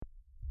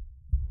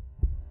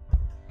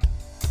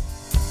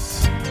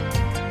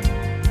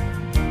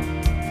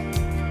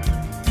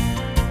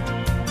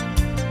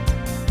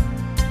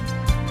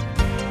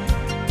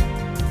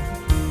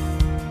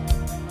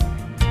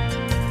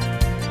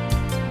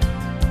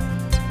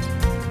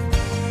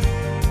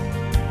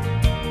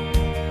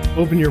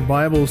open your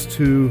Bibles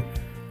to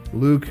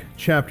Luke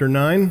chapter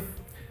 9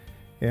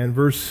 and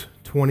verse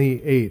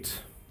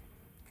 28.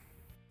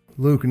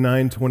 Luke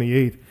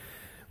 9:28.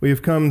 We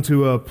have come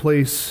to a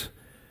place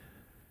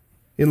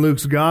in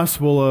Luke's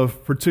gospel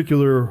of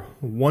particular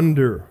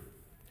wonder.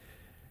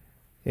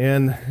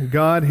 And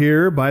God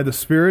here, by the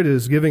Spirit,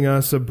 is giving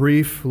us a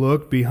brief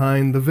look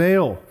behind the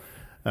veil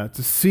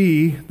to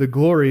see the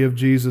glory of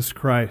Jesus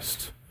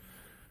Christ.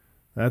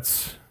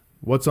 That's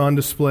what's on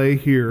display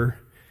here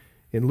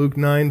in Luke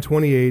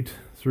 9:28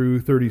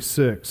 through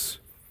 36.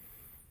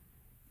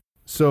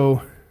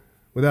 So,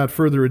 without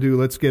further ado,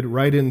 let's get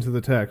right into the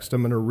text.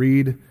 I'm going to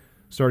read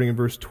starting in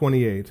verse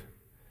 28.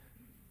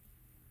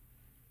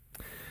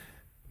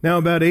 Now,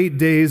 about 8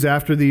 days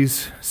after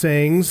these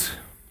sayings,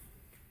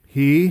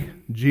 he,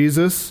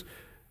 Jesus,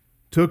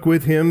 took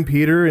with him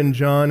Peter and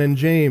John and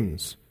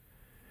James,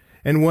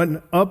 and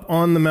went up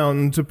on the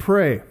mountain to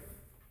pray.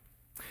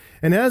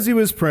 And as he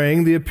was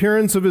praying, the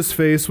appearance of his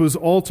face was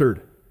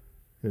altered.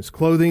 His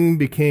clothing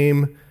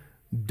became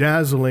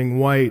dazzling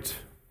white.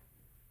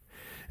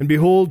 And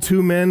behold,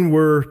 2 men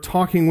were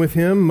talking with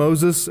him,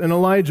 Moses and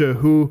Elijah,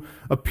 who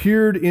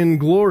appeared in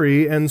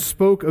glory and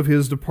spoke of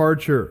his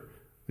departure,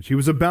 which he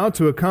was about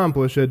to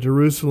accomplish at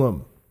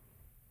Jerusalem.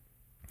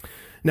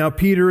 Now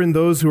Peter and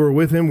those who were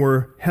with him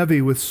were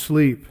heavy with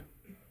sleep.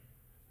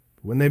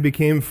 When they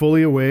became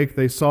fully awake,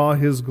 they saw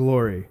his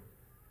glory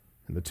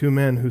and the 2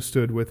 men who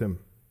stood with him.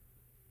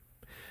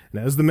 And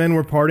as the men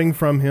were parting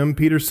from him,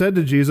 Peter said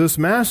to Jesus,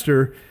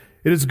 "Master,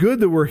 it is good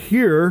that we're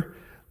here.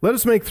 Let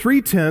us make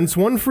 3 tents,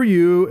 one for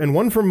you, and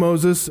one for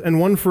Moses, and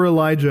one for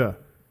Elijah,"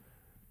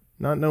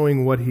 not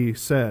knowing what he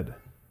said.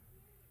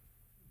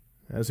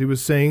 As he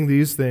was saying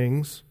these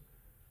things,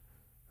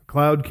 a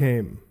cloud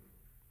came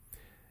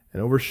and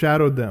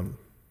overshadowed them,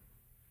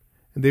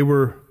 and they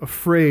were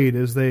afraid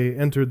as they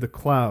entered the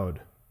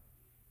cloud.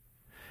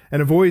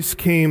 And a voice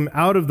came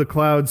out of the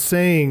cloud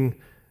saying,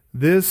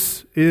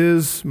 "This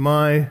is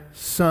my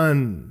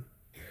Son,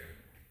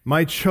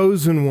 my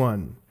chosen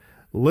one.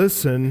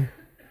 Listen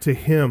to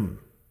him."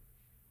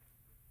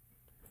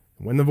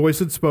 When the voice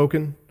had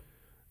spoken,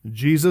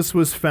 Jesus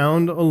was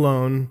found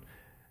alone,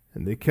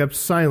 and they kept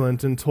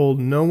silent and told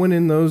no one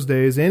in those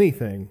days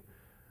anything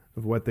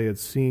of what they had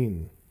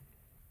seen.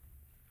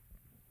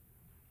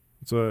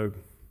 It's a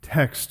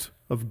text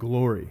of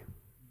glory,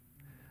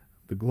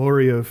 the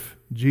glory of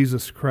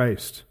Jesus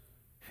Christ.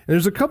 And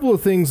there's a couple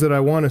of things that I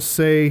want to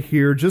say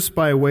here just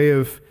by way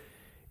of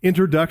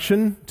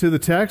introduction to the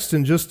text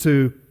and just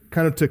to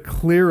kind of to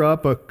clear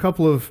up a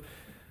couple of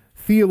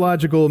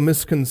theological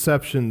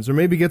misconceptions or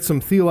maybe get some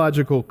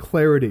theological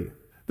clarity.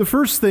 The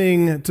first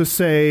thing to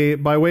say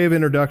by way of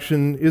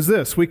introduction is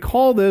this. We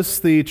call this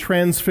the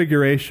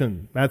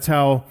Transfiguration. That's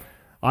how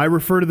I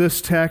refer to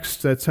this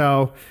text. That's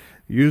how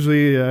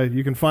usually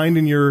you can find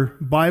in your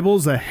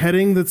Bibles a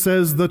heading that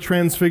says the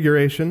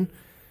Transfiguration.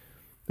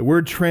 The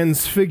word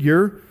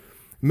transfigure,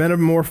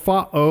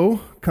 metamorphao,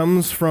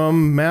 comes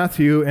from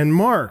Matthew and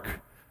Mark.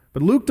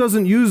 But Luke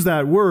doesn't use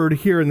that word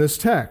here in this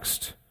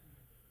text.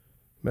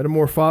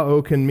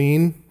 Metamorphao can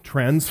mean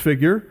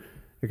transfigure.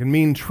 It can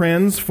mean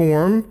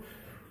transform.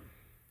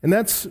 And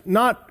that's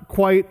not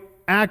quite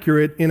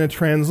accurate in a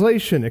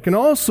translation. It can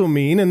also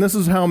mean, and this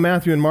is how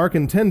Matthew and Mark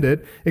intend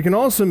it, it can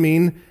also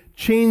mean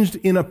changed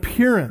in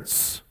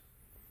appearance,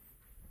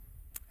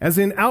 as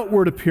in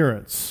outward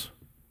appearance.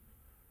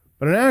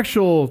 But an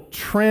actual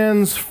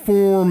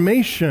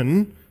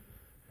transformation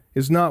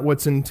is not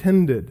what's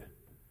intended.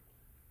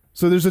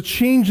 So there's a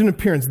change in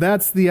appearance.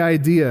 That's the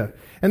idea.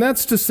 And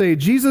that's to say,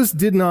 Jesus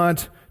did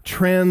not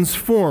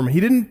transform. He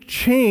didn't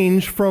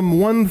change from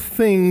one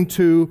thing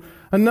to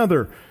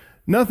another.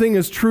 Nothing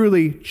is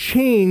truly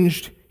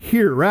changed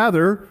here.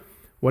 Rather,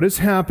 what has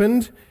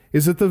happened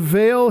is that the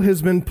veil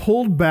has been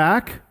pulled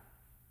back,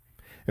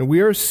 and we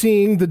are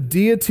seeing the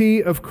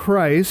deity of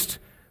Christ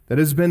that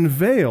has been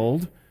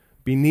veiled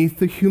beneath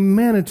the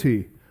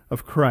humanity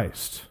of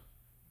Christ.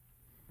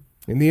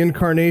 In the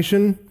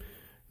incarnation,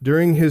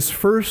 during his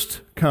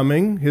first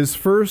coming, his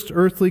first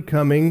earthly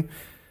coming,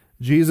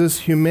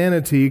 Jesus'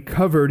 humanity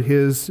covered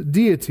his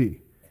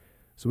deity.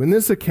 So in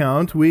this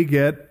account, we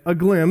get a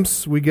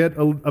glimpse, we get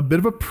a bit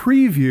of a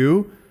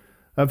preview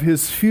of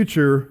his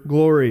future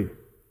glory.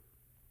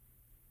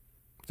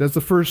 That's the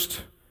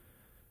first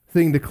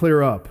thing to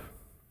clear up.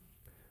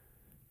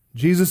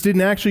 Jesus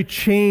didn't actually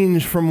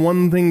change from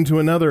one thing to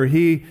another.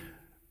 He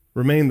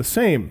remained the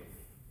same.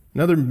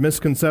 Another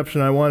misconception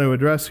I want to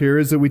address here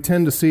is that we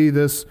tend to see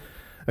this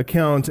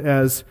account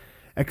as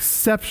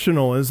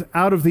exceptional, as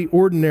out of the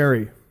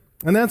ordinary.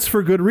 And that's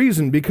for good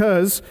reason,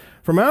 because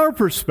from our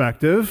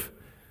perspective,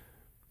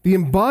 the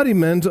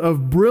embodiment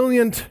of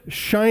brilliant,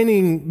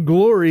 shining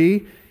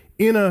glory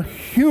in a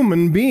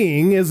human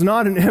being is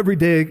not an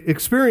everyday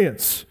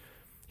experience.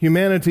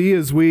 Humanity,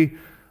 as we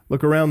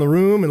look around the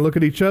room and look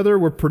at each other,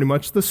 we're pretty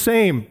much the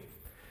same.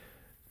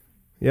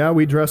 Yeah,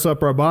 we dress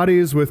up our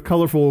bodies with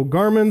colorful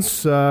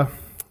garments.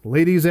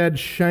 Ladies add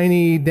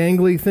shiny,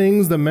 dangly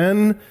things. The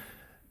men,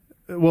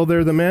 well,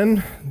 they're the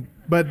men.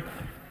 But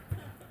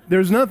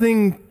there's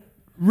nothing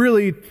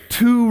really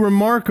too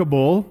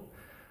remarkable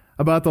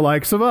about the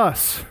likes of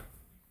us.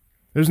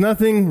 There's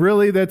nothing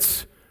really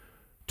that's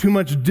too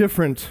much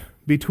different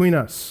between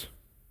us.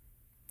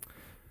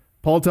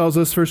 Paul tells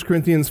us, 1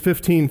 Corinthians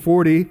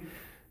 15:40,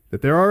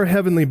 that there are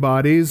heavenly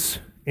bodies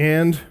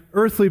and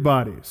earthly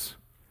bodies.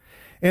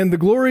 And the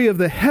glory of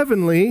the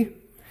heavenly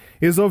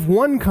is of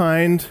one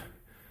kind,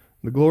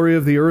 the glory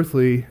of the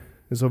earthly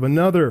is of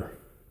another.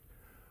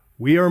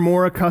 We are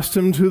more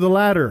accustomed to the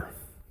latter,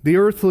 the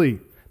earthly,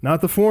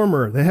 not the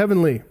former, the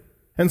heavenly.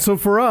 And so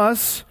for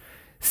us,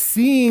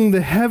 seeing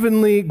the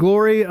heavenly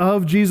glory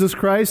of Jesus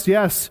Christ,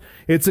 yes,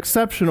 it's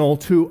exceptional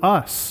to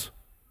us.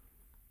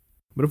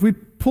 But if we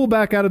pull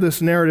back out of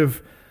this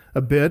narrative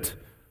a bit,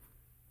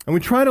 and we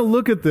try to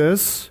look at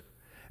this,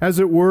 as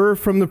it were,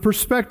 from the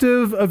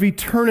perspective of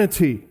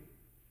eternity,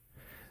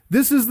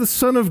 this is the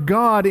Son of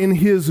God in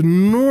his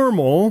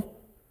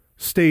normal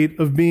state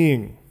of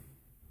being.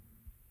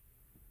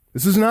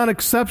 This is not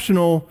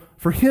exceptional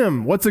for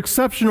him. What's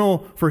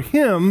exceptional for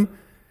him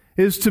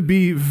is to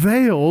be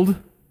veiled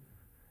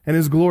and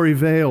his glory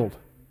veiled.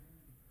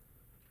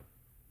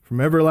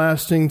 From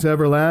everlasting to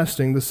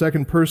everlasting, the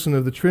second person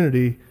of the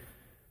Trinity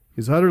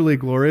is utterly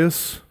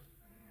glorious.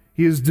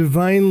 He is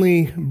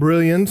divinely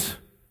brilliant.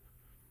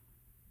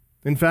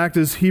 In fact,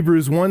 as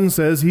Hebrews 1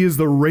 says, he is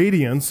the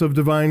radiance of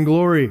divine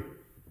glory.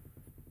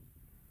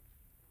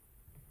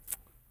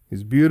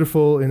 He's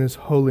beautiful in his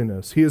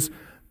holiness. He is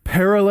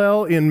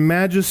parallel in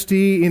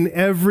majesty in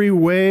every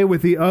way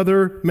with the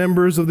other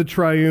members of the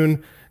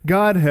triune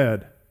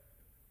Godhead.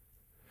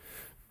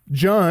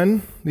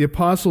 John, the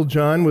Apostle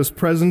John, was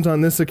present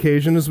on this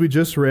occasion, as we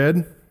just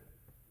read,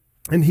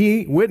 and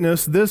he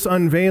witnessed this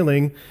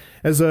unveiling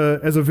as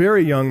a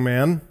very young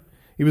man.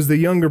 He was the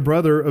younger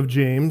brother of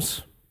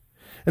James.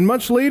 And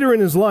much later in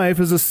his life,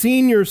 as a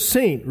senior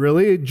saint,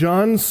 really,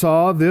 John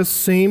saw this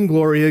same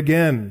glory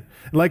again.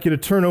 I'd like you to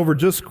turn over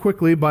just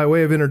quickly, by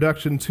way of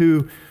introduction,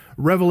 to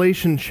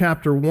Revelation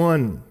chapter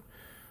 1.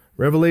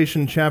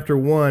 Revelation chapter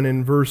 1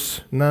 in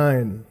verse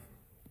 9.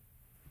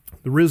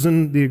 The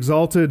risen, the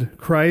exalted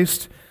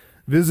Christ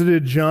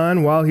visited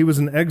John while he was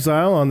in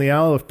exile on the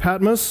Isle of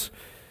Patmos,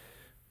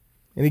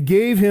 and he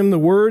gave him the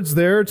words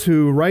there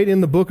to write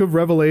in the book of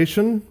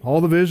Revelation,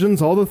 all the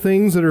visions, all the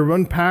things that are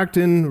unpacked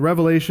in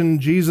Revelation.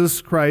 Jesus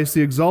Christ,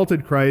 the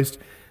exalted Christ,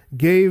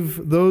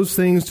 gave those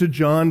things to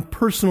John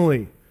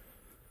personally.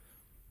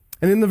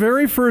 And in the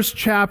very first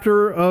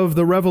chapter of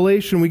the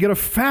Revelation, we get a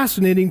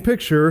fascinating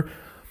picture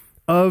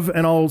of,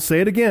 and I'll say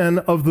it again,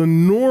 of the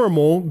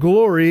normal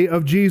glory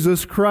of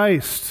Jesus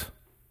Christ.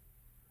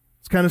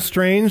 It's kind of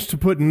strange to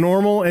put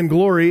normal and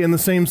glory in the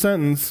same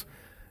sentence,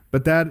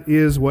 but that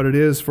is what it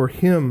is for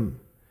him.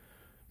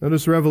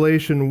 Notice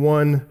Revelation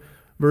 1,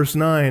 verse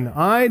 9.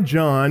 I,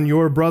 John,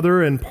 your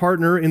brother and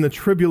partner in the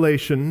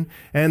tribulation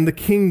and the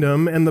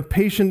kingdom and the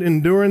patient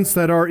endurance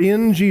that are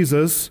in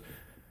Jesus,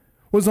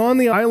 was on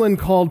the island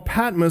called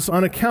Patmos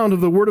on account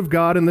of the word of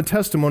God and the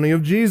testimony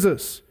of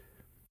Jesus.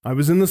 I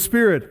was in the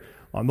Spirit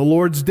on the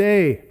Lord's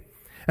day,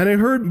 and I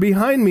heard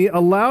behind me a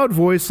loud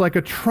voice like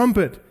a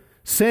trumpet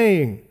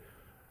saying,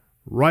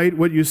 write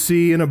what you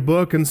see in a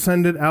book and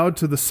send it out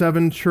to the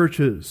 7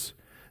 churches,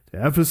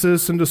 to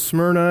Ephesus and to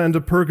Smyrna and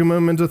to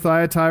Pergamum and to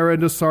Thyatira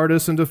and to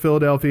Sardis and to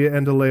Philadelphia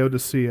and to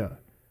Laodicea.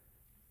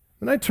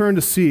 Then I turned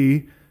to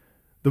see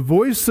the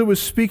voice that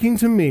was speaking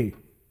to me,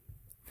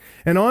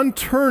 and on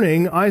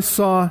turning I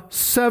saw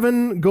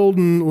 7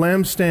 golden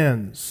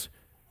lampstands,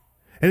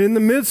 and in the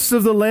midst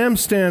of the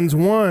lampstands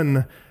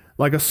one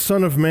like a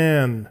son of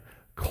man,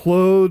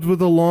 clothed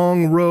with a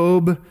long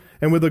robe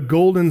and with a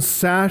golden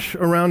sash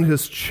around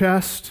his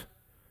chest.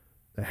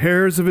 The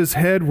hairs of his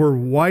head were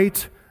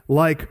white,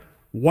 like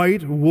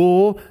white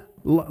wool,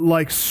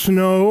 like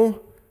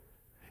snow.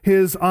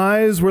 His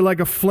eyes were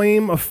like a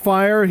flame of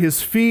fire.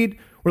 His feet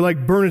were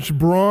like burnished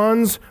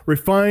bronze,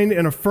 refined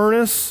in a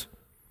furnace.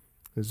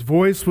 His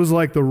voice was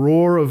like the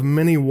roar of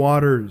many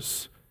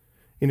waters.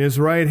 In his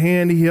right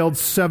hand he held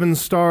 7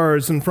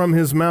 stars, and from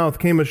his mouth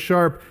came a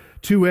sharp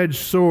 2-edged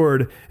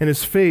sword, and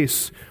his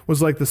face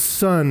was like the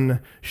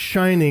sun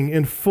shining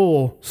in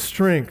full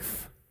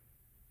strength.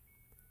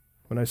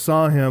 When I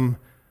saw him,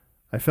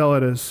 I fell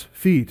at his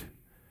feet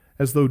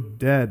as though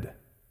dead.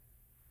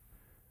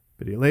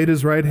 But he laid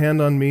his right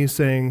hand on me,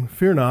 saying,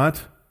 fear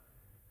not,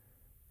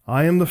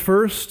 I am the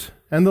first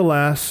and the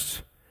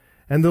last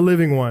and the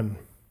living one.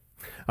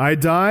 I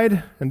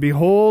died, and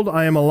behold,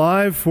 I am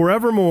alive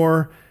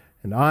forevermore,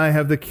 and I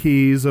have the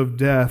keys of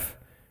death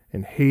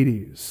and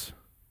Hades.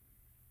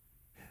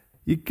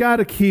 You got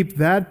to keep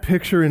that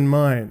picture in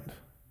mind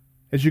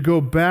as you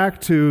go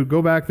back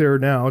there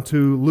now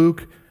to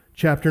Luke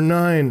chapter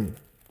 9.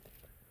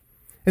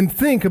 And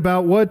think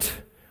about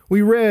what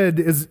we read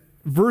as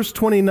verse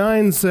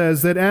 29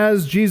 says, that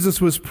as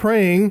Jesus was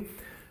praying,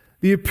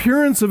 the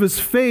appearance of his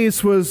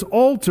face was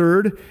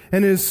altered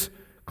and his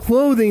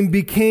clothing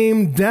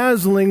became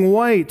dazzling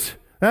white.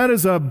 That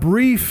is a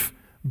brief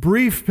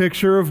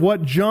picture of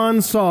what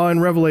John saw in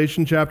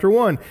Revelation chapter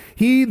 1.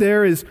 He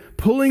there is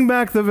pulling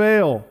back the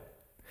veil.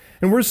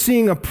 And we're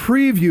seeing a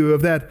preview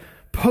of that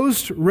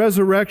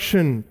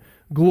post-resurrection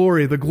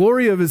glory, the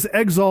glory of his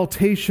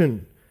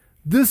exaltation.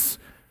 This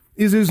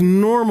is his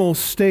normal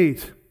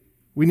state.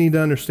 We need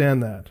to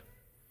understand that.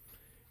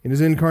 In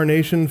his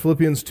incarnation,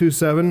 Philippians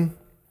 2:7,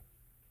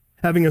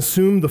 having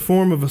assumed the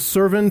form of a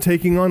servant,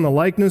 taking on the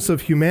likeness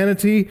of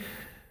humanity,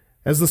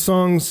 as the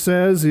song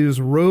says, he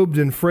is robed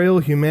in frail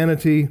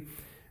humanity.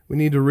 We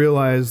need to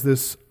realize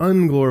this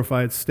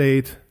unglorified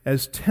state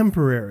as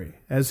temporary,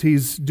 as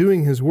he's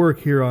doing his work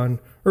here on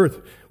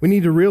earth. We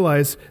need to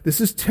realize this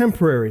is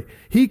temporary.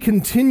 He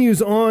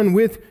continues on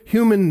with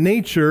human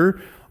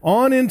nature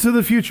on into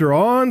the future,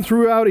 on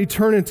throughout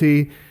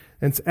eternity,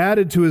 and it's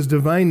added to his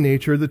divine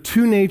nature, the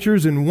two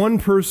natures in one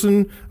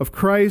person of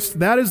Christ.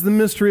 That is the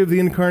mystery of the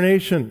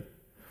incarnation.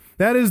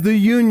 That is the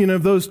union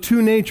of those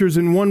two natures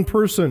in one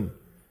person.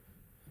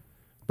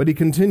 But he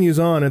continues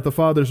on at the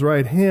Father's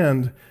right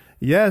hand,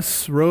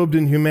 yes, robed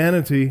in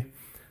humanity,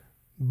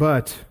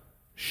 but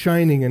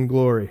shining in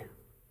glory.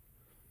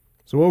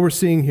 So what we're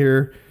seeing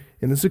here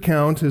in this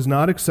account is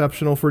not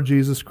exceptional for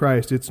Jesus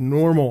Christ. It's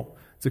normal.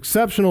 It's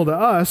exceptional to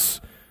us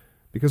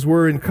because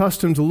we're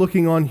accustomed to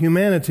looking on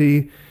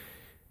humanity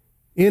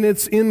in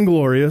its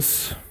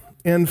inglorious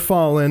and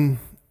fallen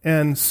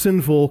and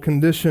sinful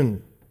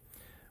condition.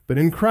 But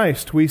in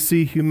Christ, we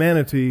see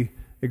humanity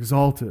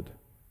exalted.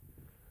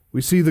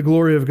 We see the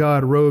glory of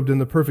God robed in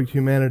the perfect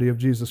humanity of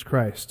Jesus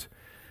Christ.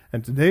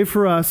 And today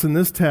for us, in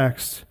this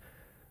text,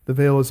 the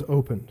veil is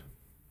opened.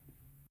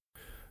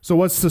 So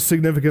what's the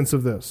significance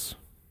of this?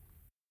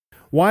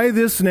 Why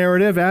this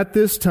narrative at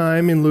this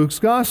time in Luke's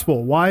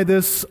gospel? Why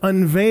this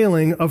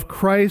unveiling of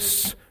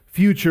Christ's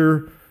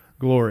future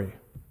glory?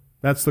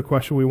 That's the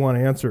question we want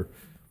to answer.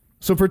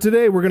 So for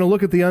today, we're going to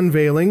look at the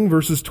unveiling,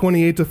 verses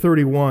 28 to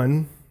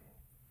 31.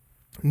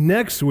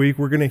 Next week,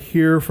 we're going to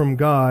hear from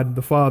God,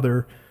 the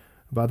Father,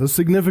 about the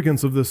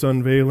significance of this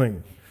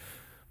unveiling.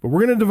 But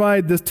we're going to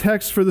divide this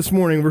text for this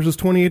morning, verses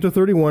 28 to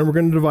 31, we're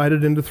going to divide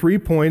it into 3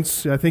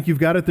 points. I think you've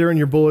got it there in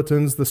your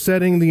bulletins, the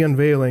setting, the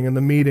unveiling, and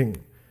the meeting.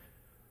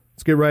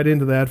 Let's get right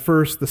into that.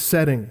 First, the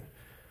setting.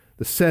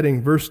 The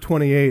setting, verse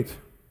 28.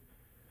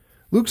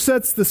 Luke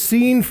sets the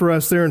scene for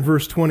us there in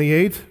verse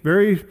 28.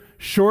 Very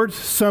short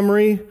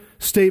summary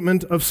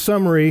statement of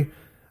summary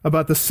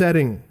about the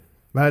setting.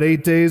 About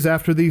 8 days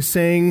after these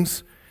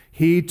sayings,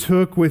 he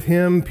took with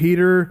him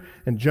Peter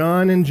and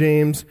John and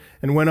James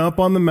and went up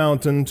on the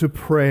mountain to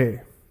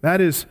pray.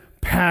 That is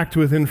packed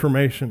with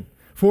information.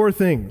 4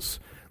 things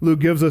Luke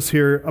gives us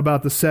here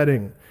about the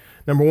setting.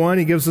 Number 1,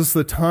 he gives us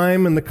the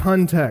time and the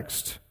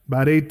context.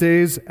 About 8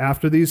 days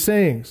after these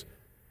sayings.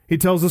 He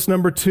tells us,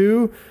 number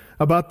 2,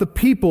 about the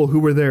people who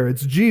were there.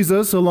 It's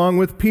Jesus along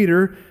with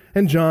Peter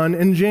and John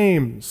and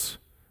James.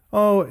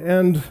 Oh,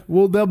 and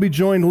they'll be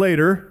joined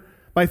later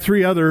by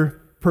 3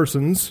 other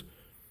persons.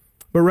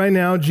 But right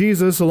now,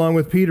 Jesus along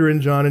with Peter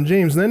and John and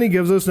James. And then he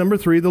gives us, number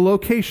 3, the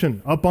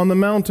location, up on the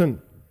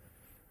mountain.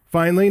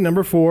 Finally,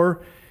 number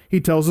 4, he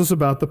tells us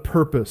about the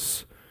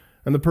purpose.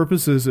 And the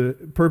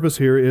purpose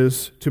here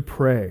is to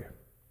pray.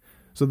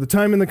 So the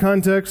time and the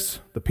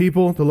context, the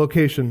people, the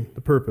location,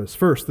 the purpose.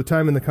 First, the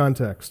time and the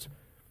context.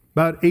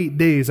 About 8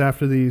 days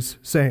after these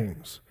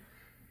sayings.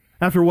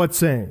 After what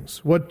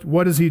sayings?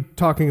 What is he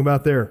talking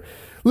about there?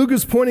 Luke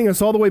is pointing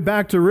us all the way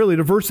back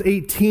to verse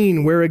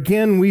 18, where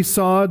again we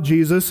saw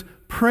Jesus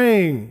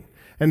praying.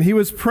 And he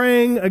was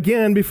praying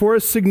again before a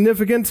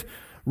significant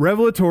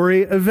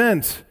revelatory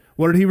event.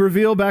 What did he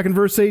reveal back in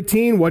verse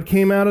 18? What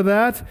came out of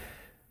that?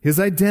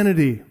 His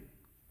identity.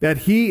 That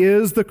he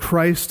is the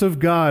Christ of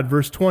God.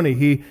 Verse 20,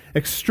 he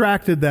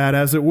extracted that,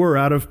 as it were,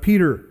 out of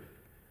Peter.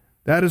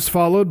 That is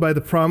followed by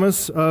the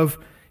promise of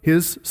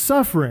his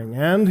suffering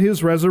and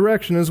his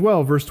resurrection as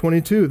well. Verse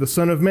 22, the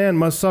Son of Man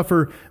must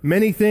suffer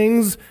many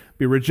things,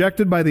 be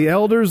rejected by the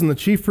elders and the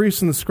chief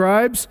priests and the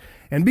scribes,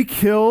 and be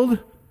killed,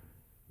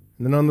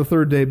 and then on the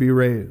 3rd day be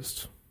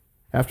raised.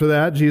 After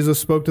that, Jesus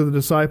spoke to the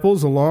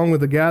disciples along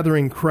with the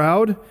gathering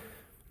crowd,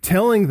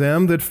 telling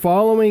them that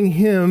following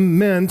him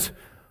meant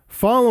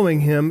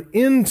following him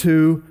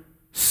into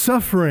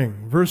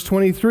suffering. Verse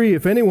 23,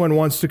 if anyone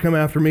wants to come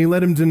after me,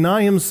 let him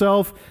deny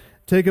himself,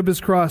 take up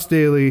his cross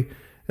daily,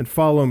 and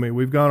follow me.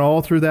 We've gone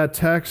all through that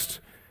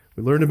text.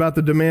 We learned about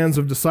the demands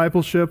of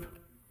discipleship.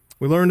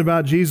 We learned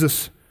about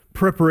Jesus'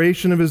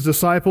 preparation of his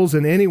disciples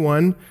and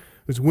anyone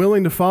who's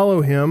willing to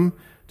follow him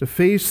to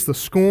face the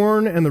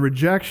scorn and the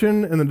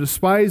rejection and the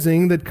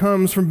despising that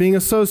comes from being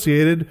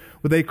associated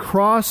with a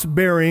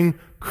cross-bearing,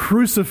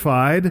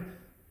 crucified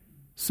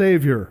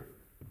Savior.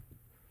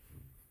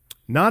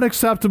 Not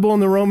acceptable in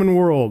the Roman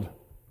world.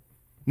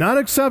 Not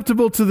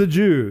acceptable to the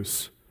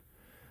Jews.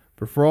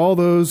 But for all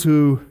those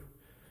who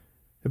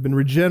have been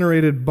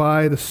regenerated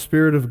by the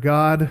Spirit of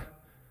God,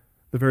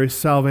 the very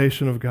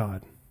salvation of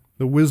God,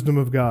 the wisdom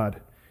of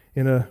God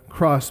in a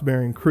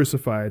cross-bearing,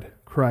 crucified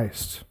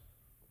Christ.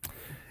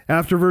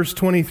 After verse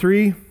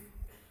 23,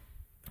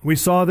 we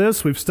saw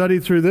this, we've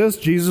studied through this.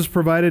 Jesus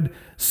provided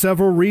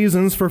several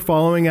reasons for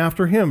following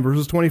after him,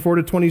 verses 24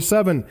 to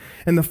 27.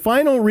 And the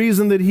final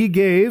reason that he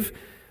gave,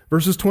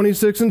 verses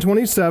 26 and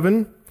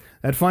 27,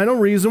 That final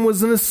reason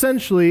was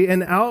essentially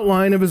an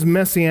outline of his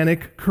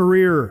messianic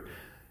career.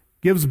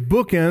 Gives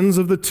bookends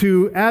of the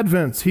two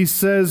advents. He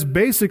says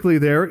basically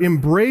there,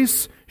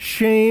 embrace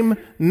shame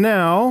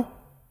now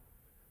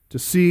to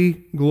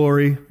see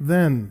glory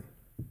then.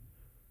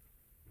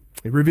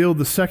 He revealed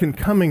the second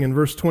coming in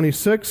verse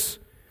 26,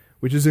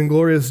 which is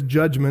inglorious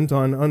judgment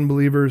on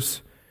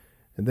unbelievers.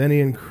 And then he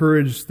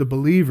encouraged the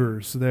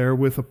believers there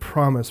with a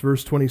promise.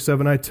 Verse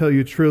 27, I tell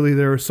you truly,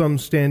 there are some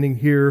standing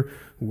here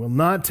who will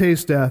not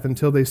taste death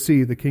until they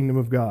see the kingdom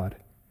of God.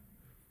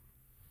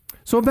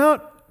 So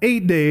about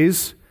 8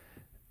 days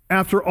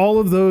after all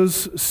of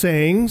those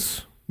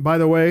sayings, by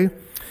the way,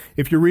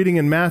 if you're reading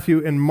in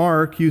Matthew and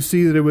Mark, you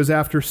see that it was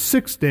after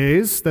 6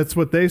 days. That's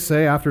what they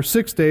say, after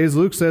 6 days.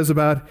 Luke says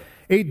about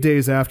 8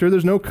 days after.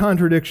 There's no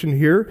contradiction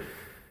here.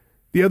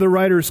 The other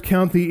writers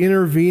count the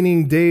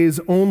intervening days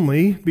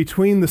only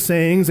between the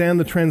sayings and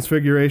the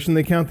transfiguration.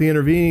 They count the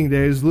intervening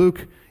days.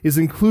 Luke is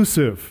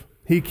inclusive.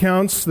 He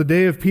counts the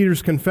day of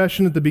Peter's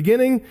confession at the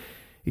beginning.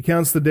 He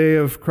counts the day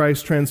of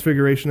Christ's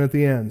transfiguration at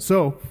the end.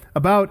 So,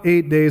 about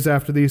 8 days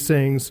after these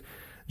sayings,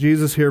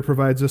 Jesus here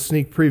provides a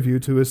sneak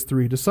preview to his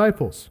 3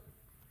 disciples.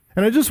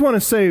 And I just want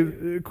to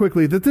say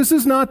quickly that this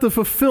is not the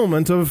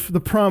fulfillment of the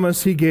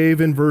promise he gave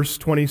in verse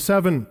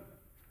 27.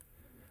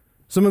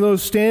 Some of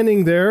those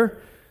standing there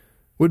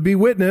would be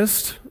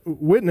witness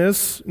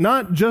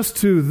not just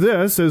to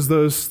this, as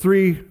those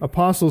 3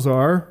 apostles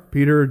are,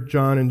 Peter,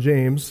 John, and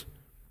James,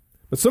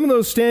 but some of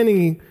those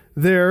standing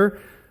there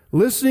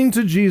listening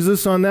to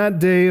Jesus on that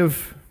day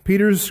of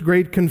Peter's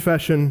great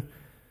confession,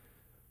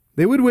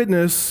 they would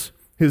witness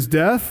his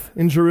death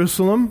in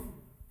Jerusalem,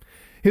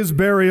 his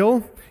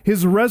burial,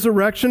 his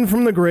resurrection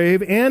from the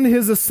grave, and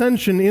his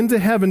ascension into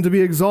heaven to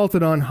be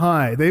exalted on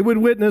high. They would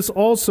witness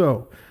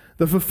also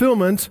the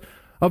fulfillment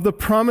of the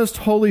promised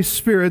Holy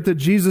Spirit that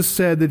Jesus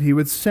said that he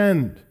would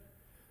send.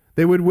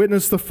 They would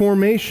witness the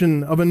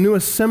formation of a new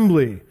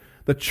assembly,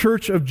 the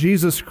Church of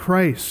Jesus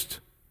Christ.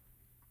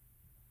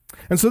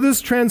 And so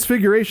this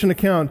transfiguration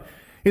account,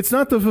 it's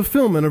not the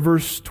fulfillment of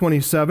verse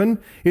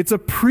 27, it's a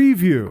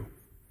preview.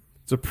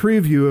 It's a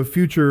preview of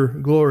future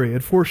glory.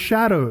 It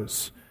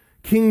foreshadows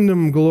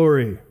kingdom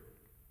glory.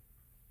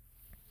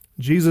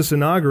 Jesus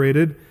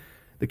inaugurated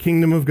the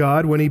kingdom of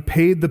God when he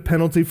paid the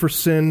penalty for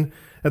sin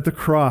at the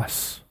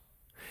cross.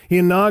 He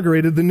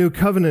inaugurated the new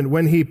covenant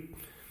when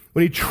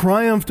he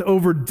triumphed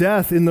over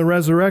death in the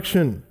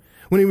resurrection,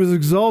 when he was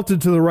exalted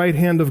to the right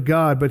hand of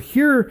God. But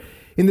here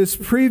in this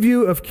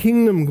preview of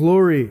kingdom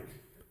glory,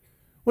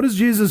 what is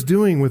Jesus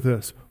doing with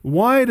this?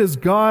 Why does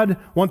God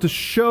want to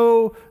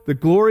show the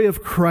glory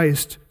of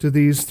Christ to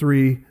these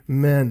 3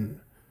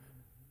 men?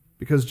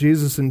 Because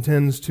Jesus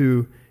intends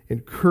to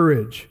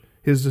encourage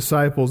his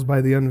disciples by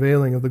the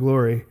unveiling of the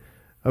glory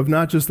of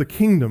not just the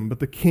kingdom, but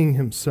the King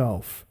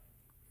himself.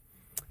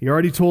 He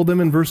already told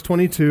them in verse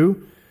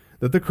 22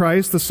 that the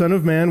Christ, the Son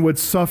of Man, would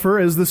suffer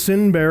as the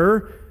sin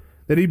bearer,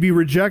 that he'd be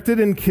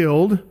rejected and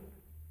killed.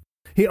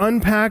 He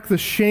unpacked the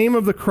shame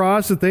of the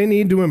cross that they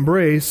need to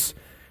embrace.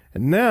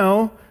 And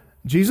now,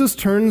 Jesus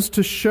turns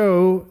to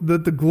show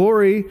that the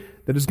glory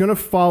that is going to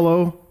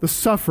follow the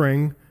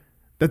suffering,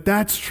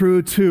 that's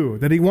true too,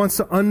 that he wants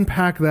to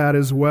unpack that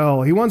as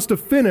well. He wants to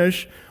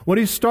finish what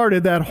he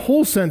started, that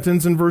whole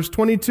sentence in verse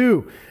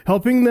 22,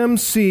 helping them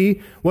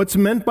see what's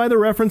meant by the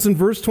reference in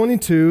verse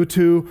 22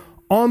 to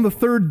on the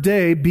third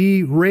day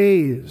be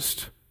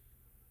raised.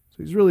 So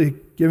he's really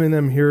giving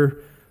them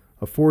here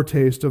a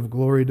foretaste of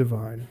glory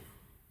divine.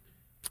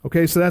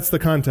 Okay, so that's the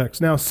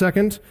context. Now,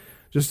 second,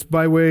 just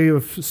by way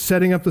of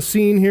setting up the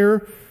scene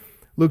here,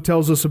 Luke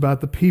tells us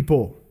about the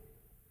people.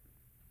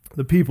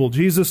 The people.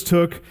 Jesus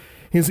took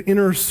his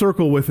inner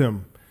circle with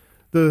him,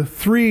 the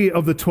 3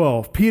 of the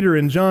 12, Peter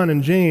and John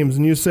and James,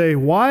 and you say,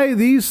 why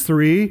these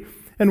 3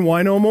 and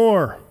why no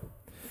more?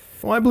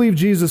 Well, I believe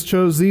Jesus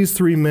chose these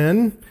 3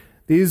 men.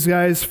 These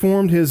guys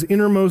formed his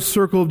innermost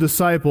circle of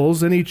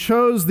disciples, and he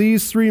chose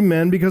these 3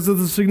 men because of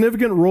the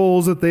significant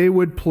roles that they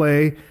would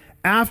play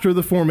after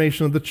the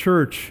formation of the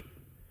church.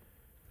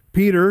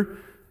 Peter,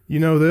 you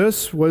know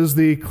this, was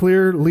the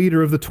clear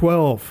leader of the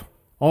 12,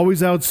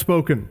 always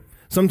outspoken,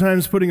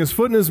 sometimes putting his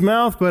foot in his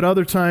mouth, but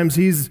other times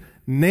he's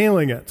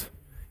nailing it.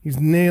 He's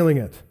nailing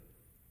it.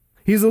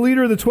 He's the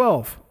leader of the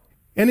 12.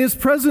 And his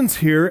presence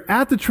here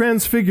at the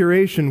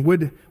Transfiguration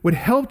would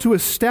help to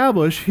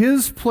establish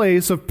his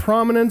place of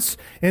prominence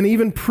and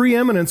even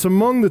preeminence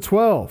among the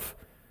 12.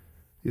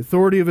 The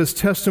authority of his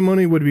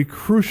testimony would be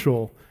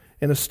crucial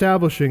in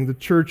establishing the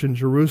church in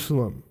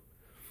Jerusalem.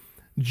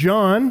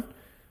 John,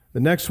 the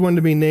next one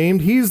to be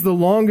named, he's the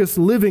longest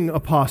living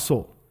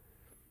apostle,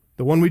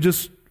 the one we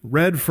just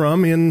read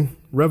from in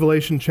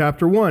Revelation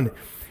chapter 1.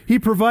 He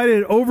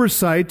provided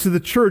oversight to the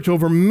church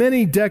over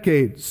many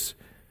decades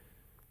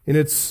in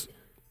its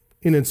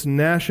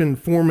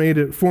nascent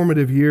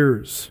formative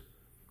years.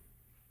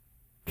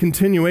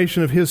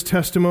 Continuation of his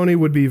testimony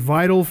would be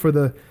vital for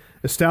the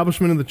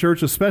establishment of the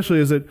church, especially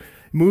as it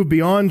moved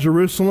beyond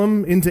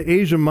Jerusalem into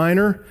Asia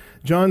Minor.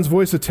 John's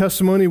voice of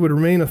testimony would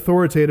remain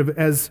authoritative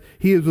as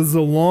he was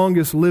the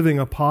longest living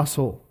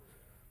apostle.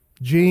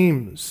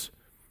 James.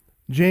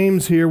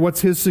 James here,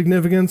 what's his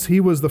significance? He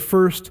was the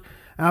first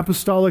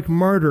apostolic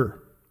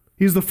martyr.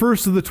 He's the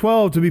first of the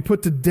 12 to be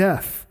put to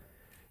death.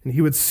 And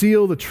he would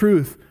seal the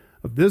truth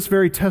of this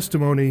very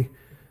testimony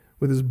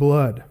with his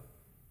blood.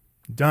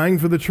 Dying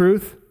for the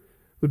truth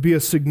would be a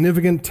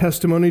significant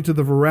testimony to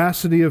the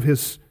veracity of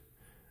his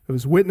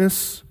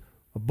witness,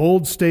 a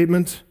bold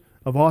statement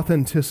of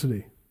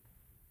authenticity.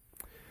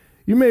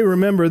 You may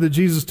remember that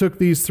Jesus took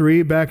these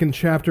three back in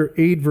chapter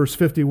 8, verse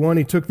 51.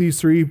 He took these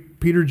three,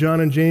 Peter,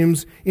 John, and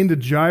James, into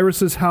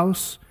Jairus'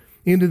 house,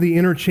 into the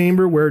inner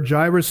chamber where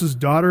Jairus'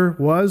 daughter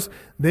was.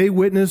 They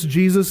witnessed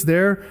Jesus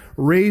there,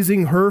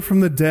 raising her from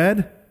the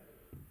dead.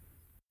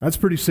 That's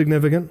pretty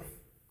significant.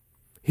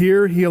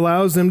 Here, he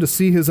allows them to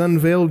see his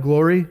unveiled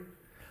glory.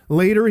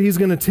 Later, he's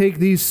going to take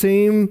these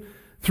same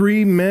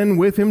three men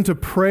with him to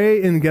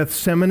pray in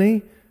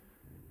Gethsemane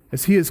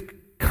as he is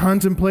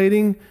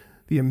contemplating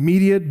the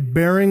immediate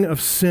bearing of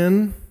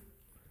sin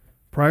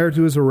prior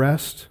to his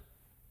arrest.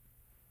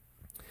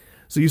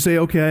 So you say,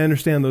 okay, I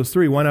understand those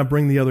three. Why not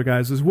bring the other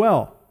guys as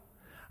well?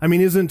 I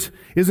mean, isn't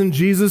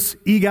Jesus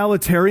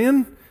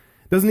egalitarian?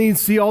 Doesn't he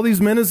see all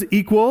these men as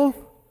equal?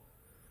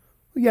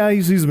 Yeah,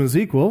 he sees them as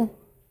equal.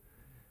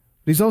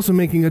 But he's also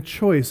making a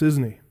choice,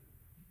 isn't he?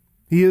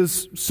 He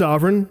is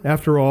sovereign,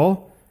 after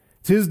all.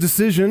 It's his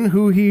decision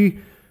who he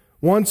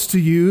wants to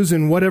use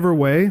in whatever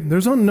way.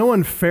 There's no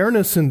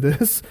unfairness in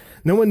this,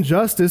 no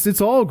injustice.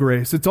 It's all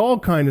grace, it's all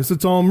kindness,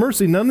 it's all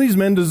mercy. None of these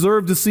men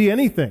deserve to see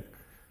anything,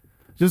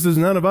 just as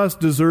none of us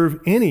deserve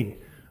any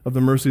of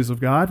the mercies of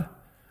God.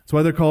 That's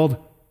why they're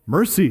called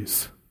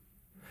mercies.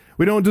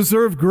 We don't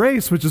deserve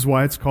grace, which is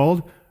why it's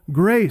called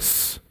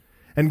grace.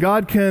 And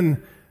God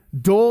can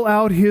dole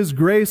out his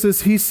grace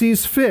as he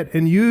sees fit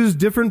and use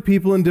different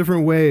people in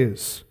different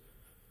ways.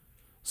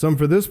 Some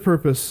for this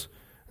purpose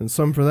and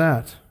some for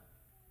that.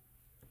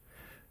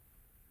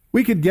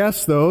 We could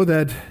guess, though,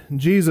 that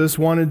Jesus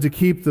wanted to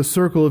keep the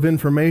circle of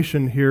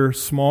information here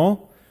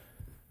small,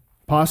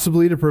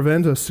 possibly to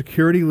prevent a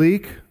security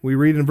leak. We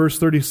read in verse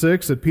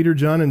 36 that Peter,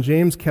 John, and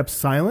James kept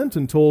silent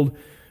and told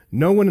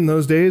no one in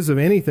those days of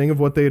anything of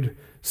what they'd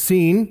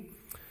seen.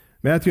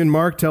 Matthew and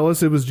Mark tell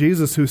us it was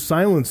Jesus who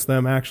silenced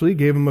them, actually,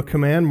 gave them a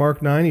command.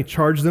 Mark 9, he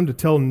charged them to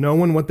tell no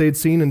one what they'd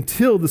seen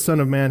until the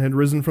Son of Man had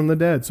risen from the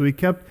dead. So he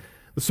kept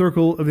the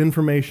circle of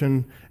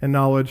information and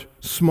knowledge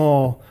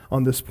small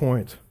on this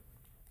point.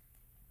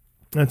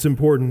 That's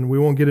important. We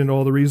won't get into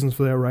all the reasons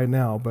for that right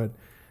now, but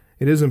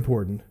it is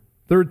important.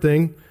 Third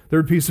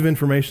piece of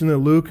information that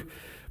Luke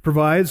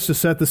provides to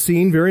set the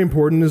scene, very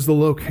important, is the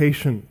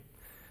location.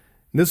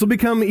 And this will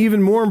become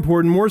even more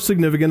important, more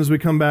significant as we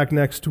come back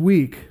next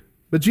week.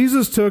 But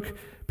Jesus took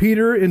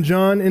Peter and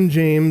John and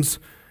James,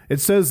 it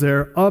says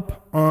there,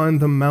 up on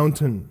the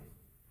mountain.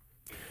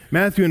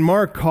 Matthew and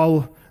Mark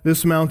call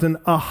this mountain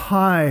a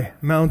high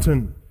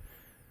mountain.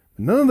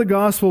 None of the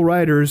gospel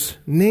writers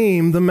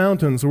name the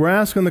mountains. We're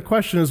asking the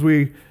question as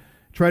we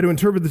try to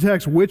interpret the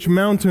text, which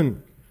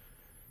mountain?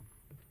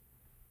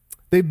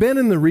 They've been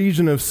in the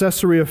region of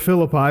Caesarea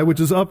Philippi, which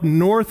is up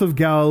north of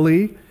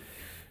Galilee,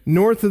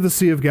 north of the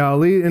Sea of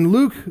Galilee, and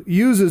Luke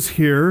uses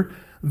here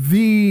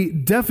the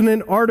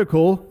definite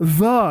article,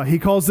 the. He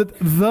calls it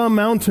the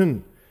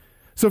mountain.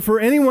 So for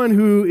anyone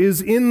who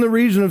is in the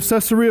region of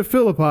Caesarea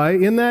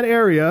Philippi, in that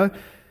area,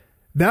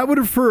 that would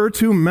refer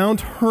to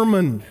Mount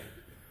Hermon.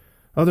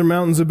 Other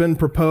mountains have been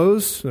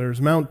proposed.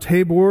 There's Mount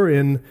Tabor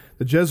in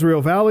the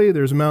Jezreel Valley.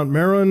 There's Mount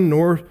Meron,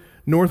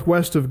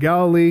 northwest of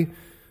Galilee.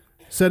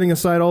 Setting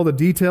aside all the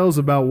details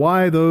about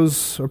why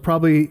those are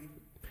probably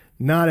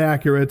not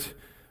accurate,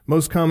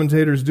 most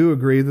commentators do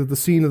agree that the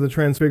scene of the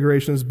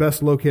Transfiguration is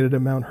best located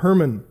at Mount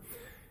Hermon.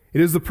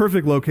 It is the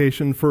perfect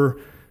location for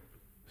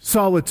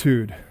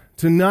solitude,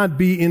 to not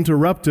be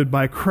interrupted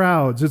by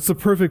crowds. It's the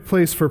perfect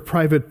place for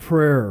private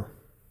prayer.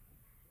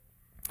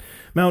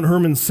 Mount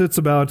Hermon sits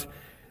about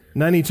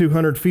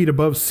 9,200 feet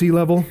above sea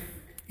level.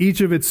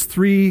 Each of its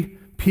three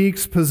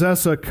peaks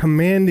possess a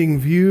commanding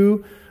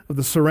view of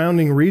the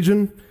surrounding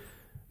region.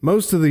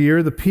 Most of the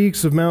year, the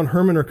peaks of Mount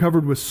Hermon are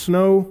covered with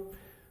snow.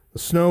 The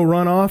snow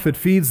runoff, it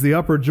feeds the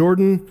upper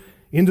Jordan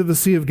into the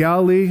Sea of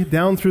Galilee,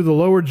 down through the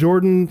lower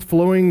Jordan,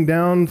 flowing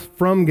down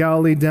from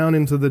Galilee down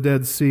into the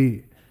Dead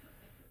Sea.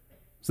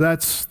 So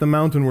that's the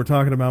mountain we're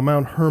talking about,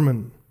 Mount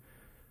Hermon.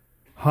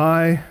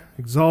 High,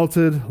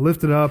 exalted,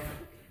 lifted up.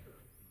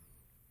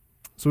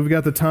 So we've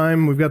got the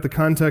time, we've got the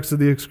context of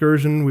the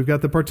excursion, we've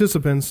got the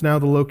participants, now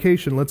the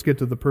location. Let's get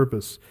to the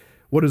purpose.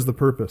 What is the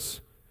purpose?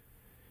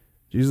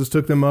 Jesus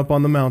took them up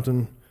on the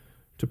mountain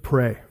to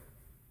pray.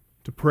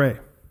 To pray.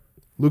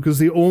 Luke is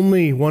the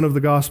only one of the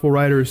gospel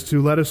writers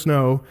to let us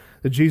know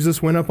that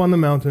Jesus went up on the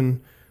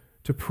mountain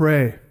to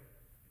pray.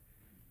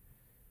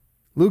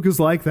 Luke is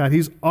like that.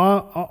 He's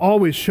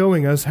always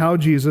showing us how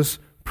Jesus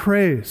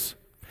prays.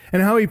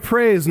 And how he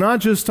prays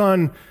not just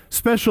on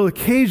special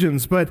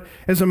occasions, but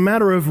as a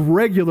matter of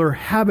regular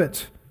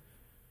habit.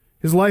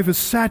 His life is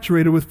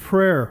saturated with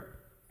prayer.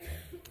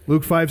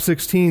 Luke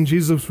 5:16,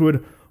 Jesus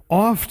would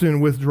often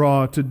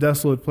withdraw to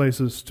desolate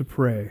places to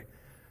pray.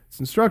 It's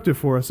instructive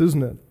for us,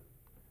 isn't it?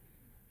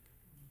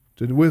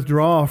 to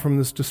withdraw from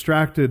this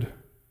distracted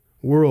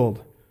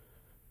world,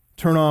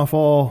 turn off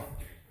all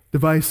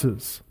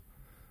devices,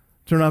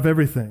 turn off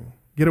everything,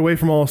 get away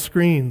from all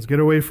screens, get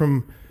away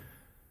from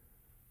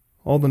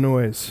all the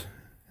noise,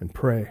 and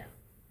pray.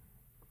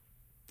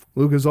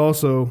 Luke is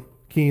also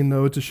keen,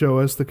 though, to show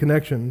us the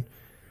connection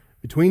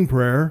between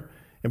prayer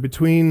and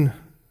between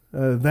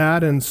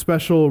that and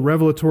special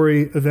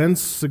revelatory events,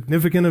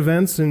 significant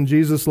events in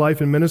Jesus' life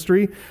and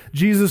ministry.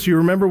 Jesus, you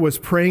remember, was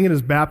praying at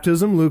his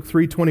baptism, Luke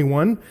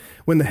 3:21,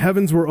 when the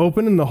heavens were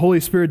opened and the Holy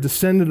Spirit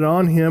descended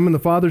on him, and the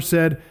Father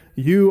said,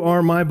 "You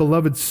are my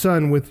beloved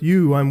Son, with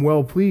you I'm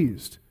well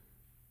pleased."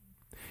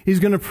 He's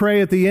going to pray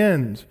at the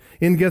end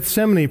in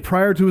Gethsemane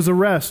prior to his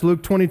arrest,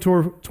 Luke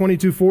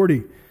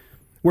 22:40,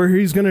 where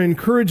he's going to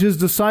encourage his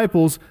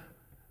disciples,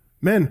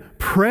 men,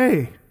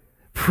 pray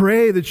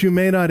that you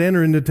may not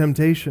enter into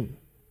temptation.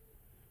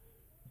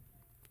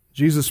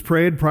 Jesus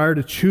prayed prior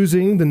to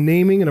choosing the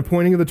naming and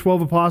appointing of the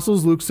 12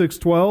 apostles, Luke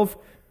 6:12.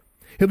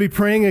 He'll be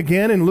praying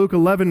again in Luke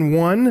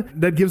 11:1.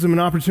 That gives him an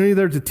opportunity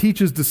there to teach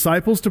his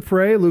disciples to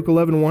pray, Luke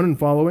 11:1 and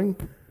following.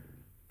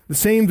 The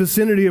same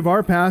vicinity of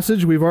our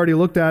passage, we've already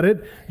looked at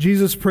it.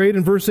 Jesus prayed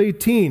in verse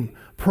 18,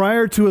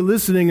 prior to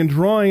eliciting and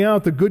drawing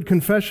out the good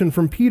confession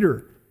from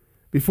Peter,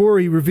 before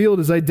he revealed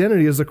his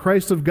identity as the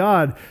Christ of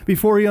God,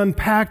 before he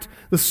unpacked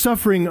the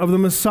suffering of the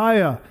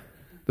Messiah,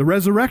 the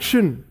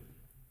resurrection.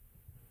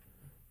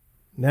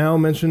 Now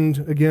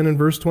mentioned again in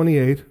verse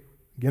 28,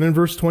 again in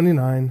verse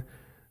 29,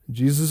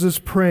 Jesus is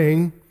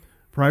praying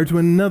prior to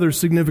another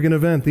significant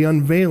event, the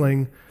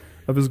unveiling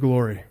of his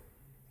glory.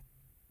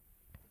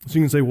 So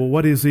you can say, well,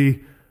 what is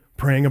he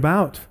praying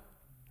about?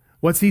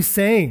 What's he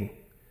saying?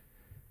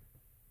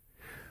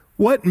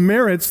 What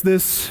merits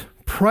this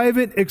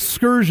private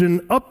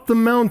excursion up the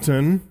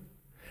mountain,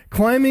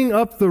 climbing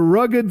up the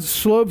rugged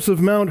slopes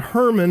of Mount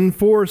Hermon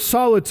for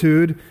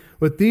solitude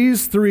with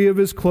these three of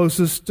his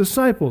closest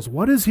disciples?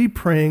 What is he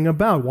praying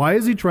about? Why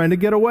is he trying to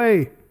get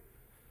away?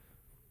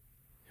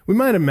 We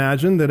might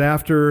imagine that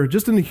after,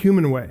 just in a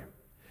human way,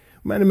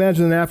 we might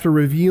imagine that after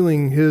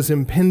revealing his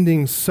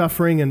impending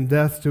suffering and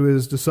death to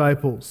his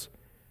disciples,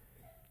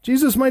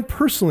 Jesus might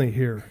personally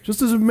here,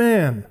 just as a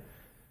man,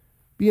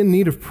 be in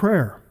need of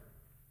prayer.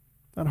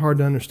 Not hard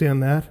to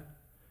understand that.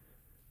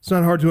 It's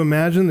not hard to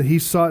imagine that he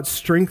sought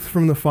strength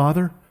from the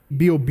Father,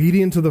 be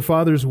obedient to the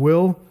Father's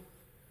will.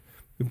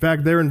 In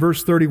fact, there in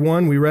verse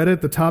 31, we read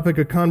it, the topic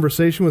of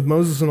conversation with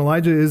Moses and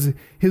Elijah is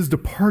his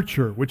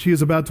departure, which he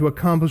is about to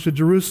accomplish at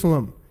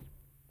Jerusalem.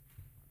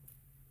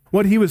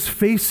 What he was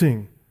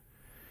facing,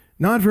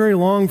 not very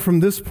long from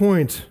this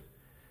point,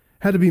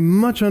 had to be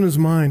much on his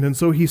mind, and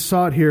so he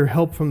sought here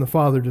help from the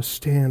Father to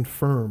stand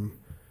firm,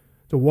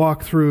 to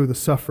walk through the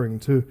suffering,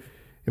 to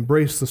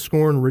embrace the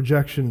scorn,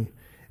 rejection,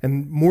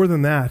 and more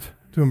than that,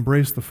 to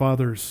embrace the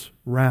Father's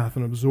wrath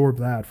and absorb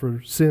that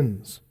for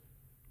sins.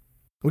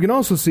 We can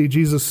also see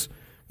Jesus'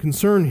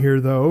 concern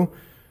here, though,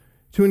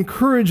 to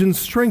encourage and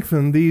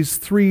strengthen these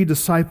three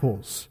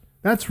disciples.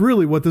 That's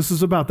really what this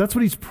is about. That's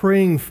what he's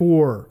praying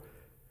for.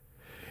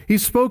 He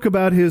spoke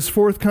about his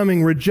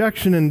forthcoming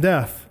rejection and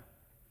death.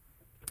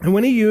 And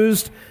when he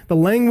used the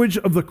language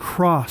of the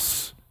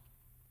cross,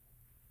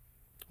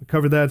 we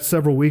covered that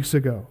several weeks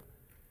ago.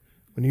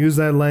 When he used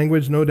that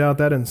language, no doubt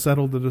that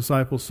unsettled the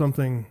disciples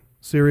something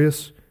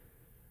serious.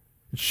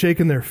 It's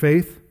shaken their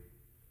faith.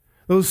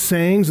 Those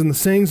sayings, and the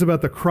sayings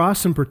about the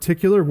cross in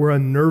particular, were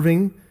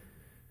unnerving.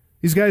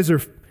 These guys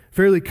are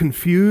fairly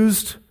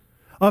confused,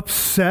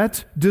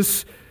 upset,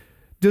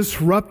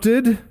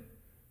 disrupted.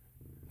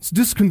 It's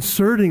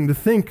disconcerting to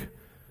think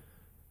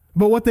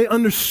about what they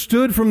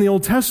understood from the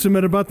Old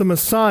Testament about the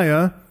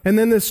Messiah, and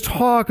then this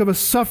talk of a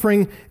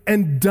suffering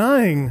and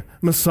dying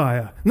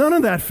Messiah. None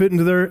of that fit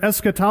into their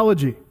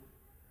eschatology.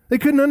 They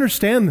couldn't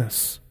understand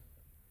this.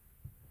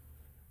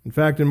 In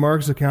fact, in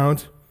Mark's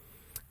account,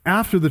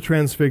 after the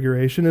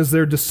transfiguration, as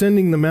they're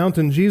descending the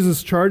mountain,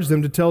 Jesus charged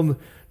them to tell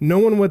no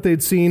one what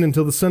they'd seen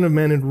until the Son of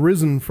Man had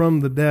risen from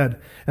the dead.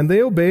 And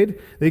they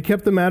obeyed. They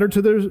kept the matter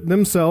to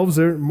themselves.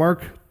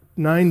 Mark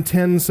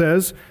 9:10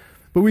 says,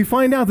 but we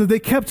find out that they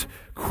kept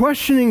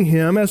questioning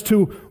him as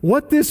to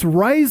what this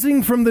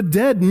rising from the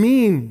dead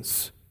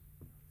means.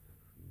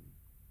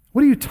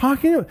 What are you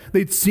talking about?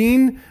 They'd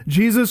seen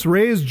Jesus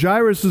raise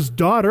Jairus'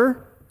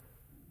 daughter.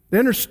 They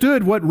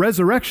understood what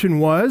resurrection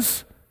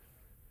was.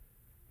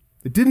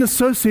 They didn't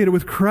associate it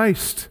with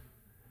Christ.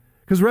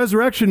 Because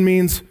resurrection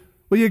means,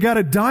 well, you got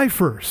to die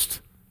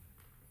first.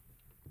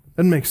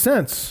 Doesn't make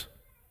sense.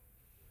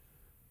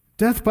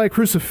 Death by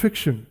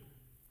crucifixion.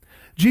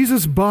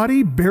 Jesus'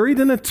 body buried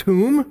in a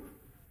tomb,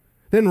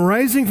 then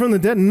rising from the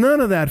dead.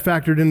 None of that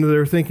factored into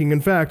their thinking.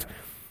 In fact,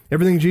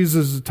 everything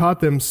Jesus has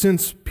taught them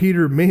since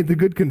Peter made the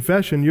good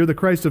confession, you're the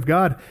Christ of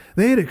God,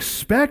 they had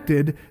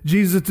expected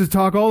Jesus to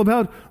talk all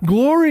about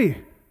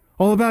glory,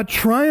 all about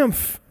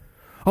triumph,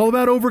 all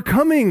about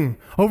overcoming,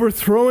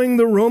 overthrowing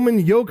the Roman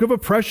yoke of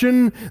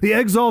oppression, the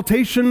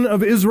exaltation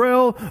of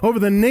Israel over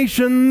the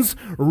nations,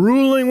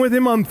 ruling with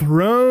him on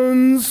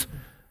thrones.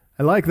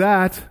 I like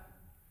that.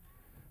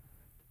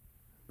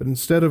 But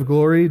instead of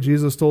glory,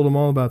 Jesus told them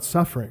all about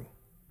suffering.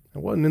 It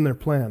wasn't in their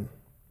plan.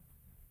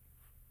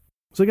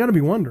 So you got to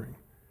be wondering,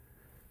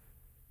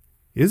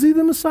 is he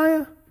the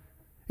Messiah?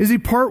 Is he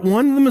part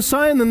one of the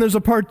Messiah and then there's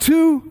a part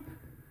two?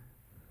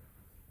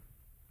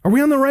 Are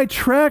we on the right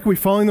track? Are we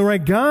following the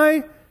right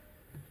guy?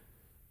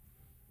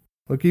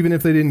 Look, even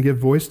if they didn't give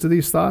voice to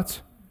these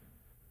thoughts,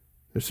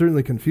 they're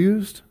certainly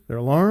confused. They're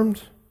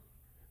alarmed.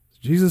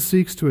 Jesus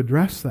seeks to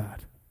address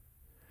that.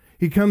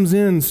 He comes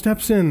in,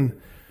 steps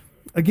in,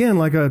 again,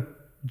 like a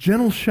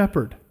gentle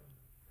shepherd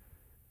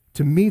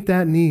to meet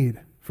that need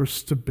for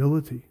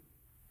stability,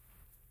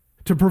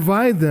 to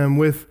provide them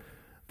with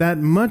that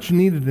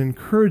much-needed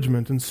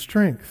encouragement and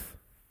strength.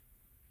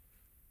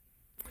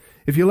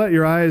 If you let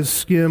your eyes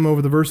skim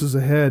over the verses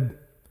ahead,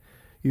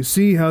 you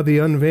see how the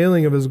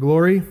unveiling of his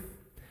glory,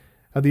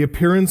 how the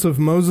appearance of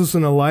Moses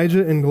and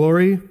Elijah in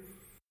glory,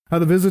 how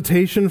the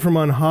visitation from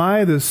on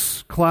high,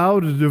 this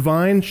cloud of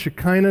divine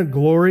Shekinah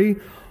glory,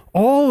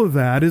 all of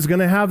that is going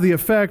to have the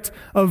effect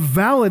of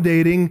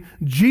validating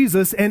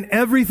Jesus and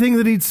everything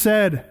that he'd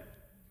said.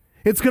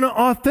 It's going to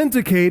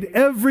authenticate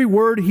every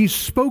word he's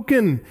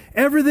spoken,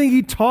 everything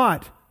he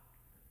taught.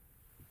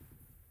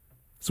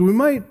 So we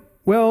might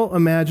well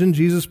imagine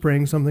Jesus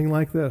praying something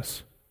like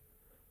this.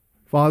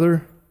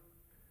 Father,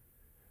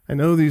 I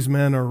know these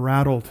men are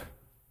rattled.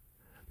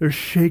 They're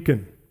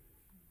shaken.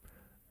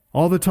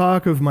 All the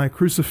talk of my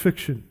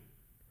crucifixion,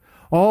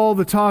 all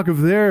the talk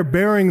of their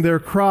bearing their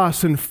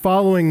cross and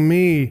following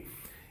me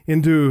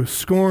into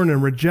scorn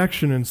and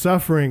rejection and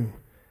suffering,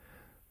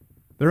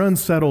 they're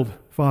unsettled,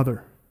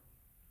 Father.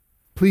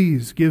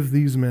 Please give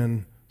these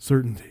men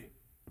certainty.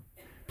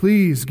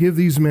 Please give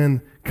these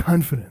men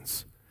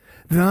confidence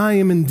that I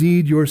am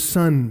indeed your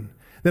Son,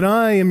 that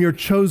I am your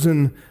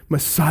chosen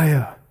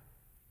Messiah.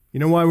 You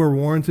know why we're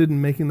warranted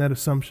in making that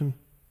assumption?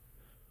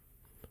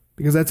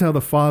 Because that's how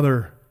the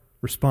Father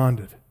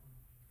responded.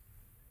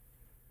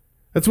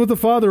 That's what the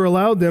Father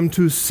allowed them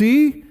to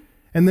see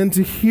and then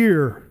to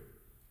hear.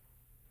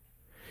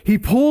 He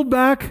pulled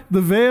back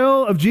the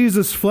veil of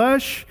Jesus'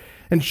 flesh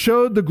and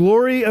showed the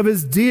glory of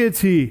his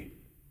deity.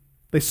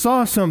 They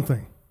saw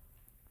something.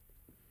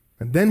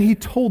 And then he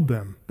told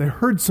them, they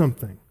heard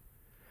something.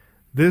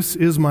 This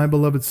is my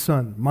beloved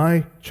Son,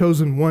 my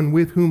chosen one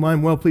with whom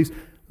I'm well pleased.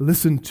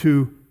 Listen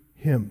to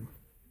him.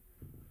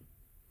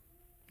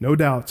 No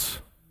doubts.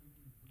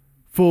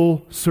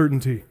 Full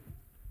certainty.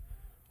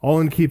 All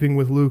in keeping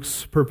with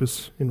Luke's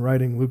purpose in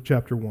writing Luke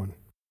chapter 1.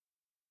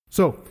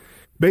 So,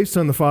 based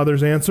on the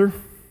Father's answer,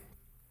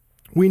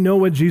 we know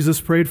what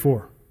Jesus prayed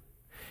for.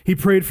 He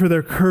prayed for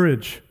their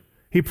courage.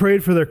 He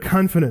prayed for their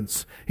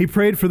confidence. He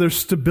prayed for their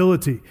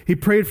stability. He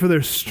prayed for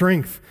their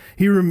strength.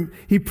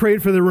 He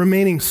prayed for their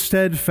remaining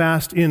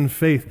steadfast in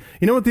faith.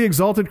 You know what the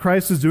exalted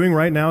Christ is doing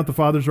right now at the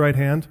Father's right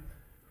hand?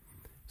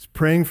 He's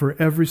praying for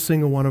every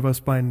single one of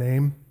us by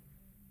name,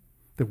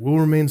 that we'll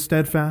remain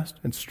steadfast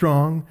and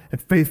strong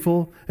and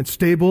faithful and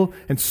stable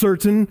and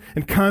certain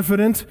and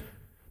confident,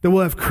 that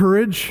we'll have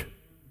courage.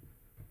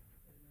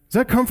 Does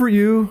that comfort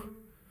you?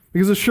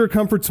 Because it sure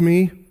comforts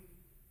me.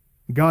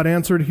 God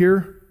answered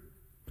here.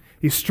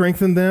 He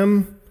strengthened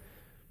them.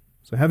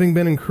 So having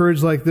been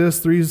encouraged like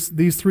this,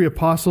 these three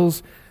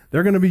apostles,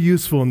 they're going to be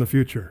useful in the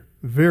future.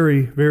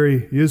 Very,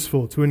 very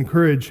useful to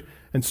encourage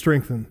and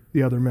strengthen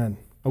the other men.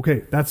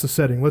 Okay, that's the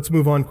setting. Let's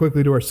move on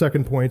quickly to our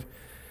second point,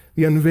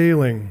 the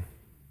unveiling.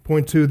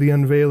 Point 2, the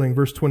unveiling,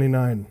 verse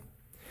 29.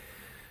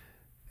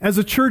 As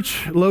a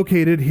church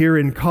located here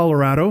in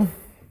Colorado,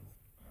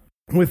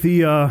 with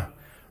the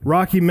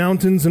Rocky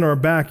Mountains in our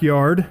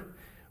backyard,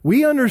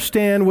 we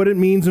understand what it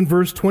means in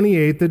verse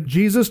 28 that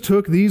Jesus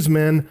took these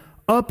men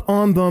up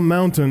on the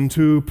mountain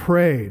to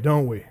pray,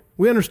 don't we?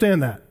 We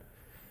understand that.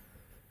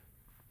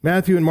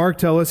 Matthew and Mark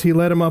tell us he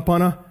led them up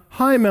on a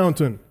high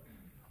mountain.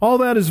 All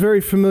that is very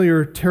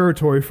familiar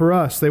territory for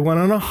us. They went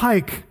on a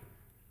hike,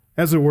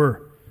 as it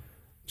were.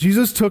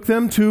 Jesus took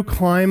them to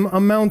climb a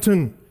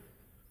mountain.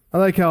 I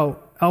like how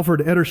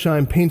Alfred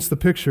Edersheim paints the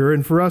picture,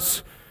 and for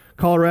us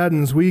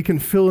Coloradans, we can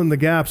fill in the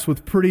gaps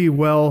with pretty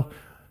well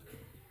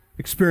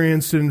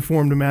experienced and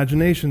informed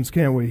imaginations,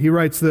 can't we? He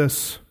writes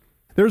this: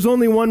 there's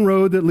only one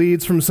road that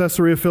leads from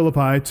Caesarea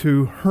Philippi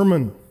to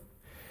Hermon.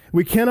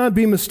 We cannot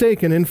be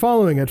mistaken in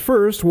following it.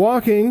 First,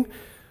 walking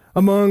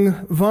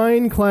among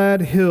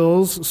vine-clad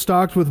hills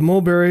stocked with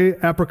mulberry,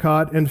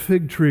 apricot, and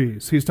fig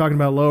trees. He's talking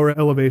about lower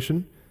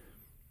elevation.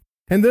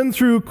 And then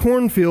through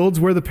cornfields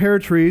where the pear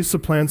tree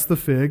supplants the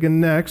fig, and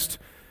next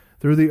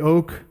through the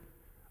oak,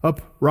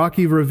 up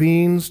rocky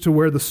ravines to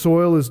where the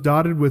soil is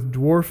dotted with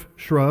dwarf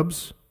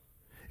shrubs.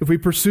 If we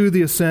pursue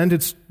the ascent,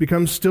 it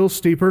becomes still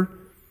steeper,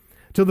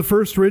 till the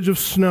first ridge of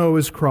snow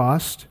is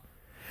crossed,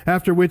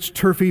 after which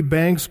turfy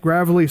banks,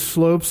 gravelly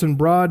slopes, and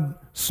broad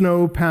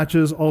snow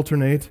patches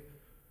alternate.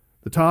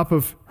 The top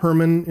of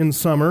Hermon in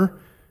summer,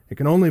 it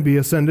can only be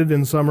ascended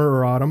in summer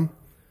or autumn.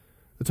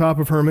 The top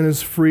of Hermon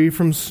is free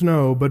from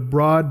snow, but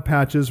broad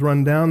patches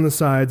run down the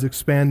sides,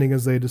 expanding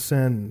as they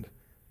descend.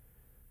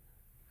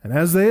 And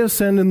as they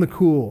ascend in the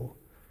cool,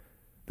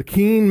 the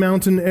keen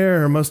mountain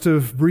air must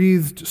have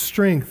breathed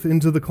strength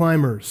into the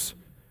climbers,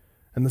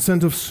 and the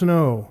scent of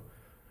snow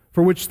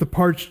for which the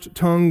parched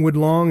tongue would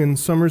long in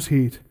summer's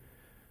heat,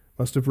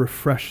 must have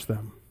refreshed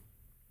them.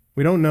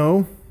 We don't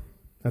know,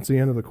 that's the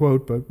end of the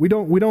quote, but we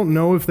don't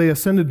know if they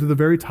ascended to the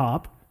very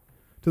top,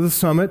 to the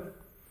summit,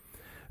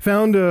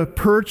 found a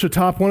perch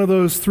atop one of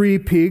those three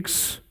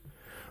peaks,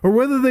 or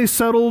whether they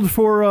settled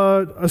for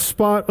a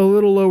spot a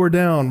little lower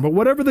down. But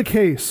whatever the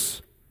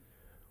case,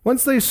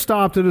 once they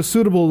stopped at a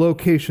suitable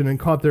location and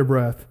caught their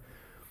breath,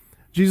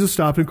 Jesus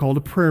stopped and called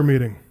a prayer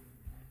meeting.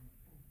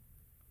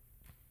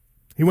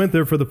 He went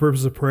there for the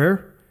purpose of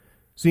prayer.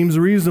 Seems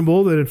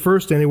reasonable that at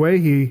first anyway,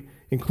 he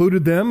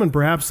included them and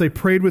perhaps they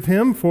prayed with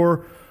him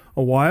for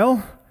a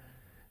while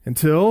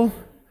until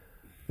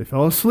they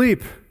fell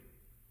asleep.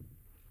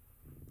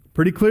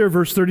 Pretty clear,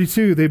 verse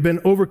 32, they've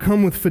been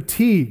overcome with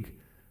fatigue.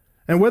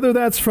 And whether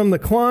that's from the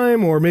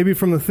climb or maybe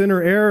from the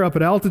thinner air up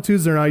at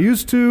altitudes they're not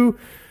used to,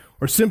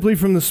 or simply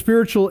from the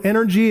spiritual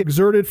energy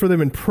exerted for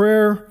them in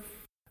prayer,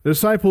 the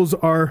disciples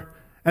are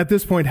at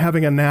this point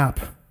having a nap.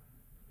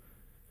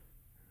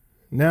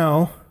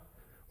 Now,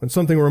 when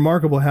something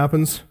remarkable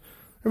happens,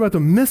 they're about to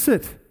miss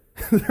it.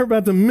 They're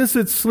about to miss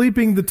it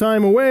sleeping the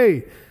time away.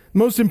 The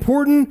most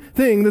important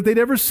thing that they'd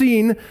ever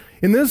seen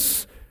in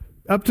this,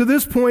 up to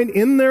this point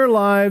in their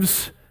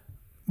lives,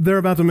 they're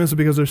about to miss it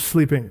because they're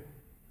sleeping.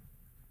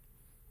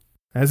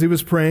 As he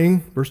was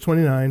praying, verse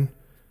 29,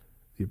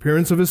 the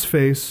appearance of his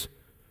face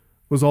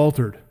was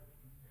altered.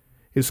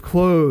 His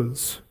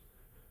clothes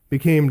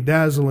became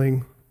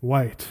dazzling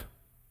white.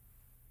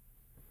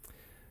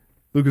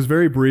 Luke is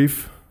very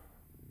brief,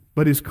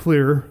 but he's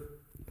clear.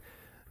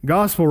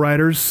 Gospel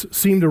writers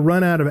seem to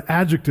run out of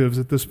adjectives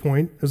at this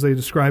point as they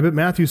describe it.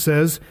 Matthew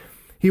says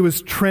he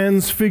was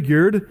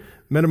transfigured,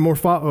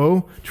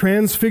 metamorphao,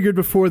 transfigured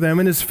before them,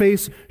 and his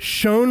face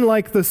shone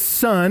like the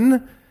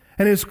sun,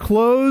 and his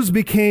clothes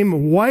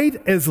became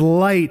white as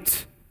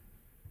light.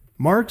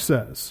 Mark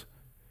says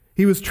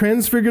he was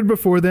transfigured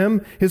before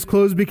them, his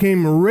clothes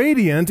became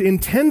radiant,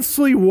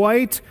 intensely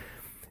white,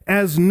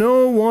 as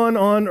no one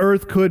on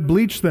earth could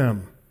bleach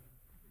them.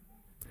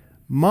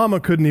 Mama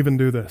couldn't even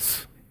do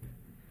this.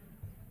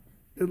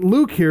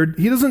 Luke here,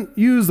 he doesn't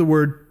use the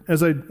word,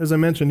 as I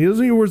mentioned, he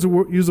doesn't use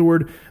the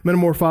word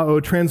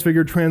metamorphao,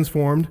 transfigured,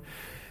 transformed.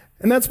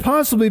 And that's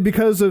possibly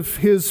because of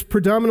his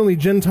predominantly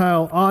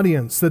Gentile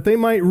audience, that they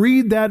might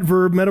read that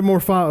verb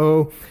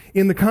metamorphao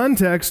in the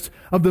context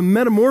of the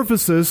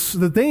metamorphosis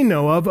that they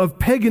know of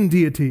pagan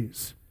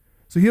deities.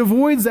 So he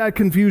avoids that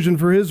confusion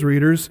for his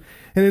readers,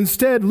 and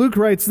instead Luke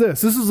writes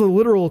this. This is a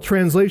literal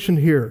translation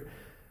here.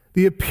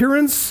 The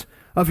appearance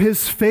of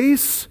his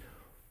face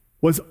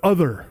was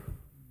other.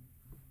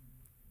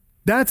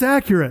 That's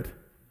accurate.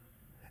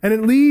 And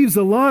it leaves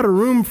a lot of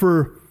room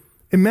for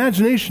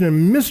imagination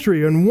and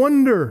mystery and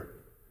wonder.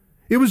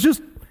 It was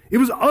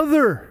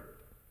other.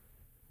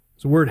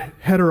 It's the word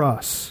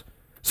heteros.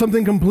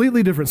 Something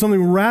completely different,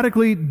 something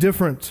radically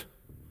different.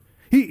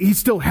 He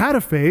still had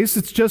a face,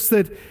 it's just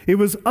that it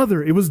was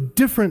other, it was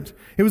different.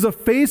 It was a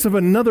face of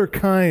another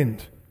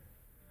kind.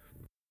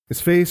 His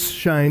face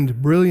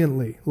shined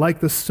brilliantly, like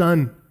the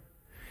sun.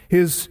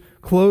 His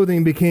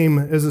clothing became,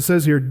 as it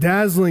says here,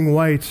 dazzling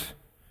white.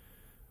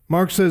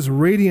 Mark says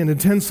radiant,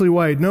 intensely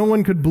white. No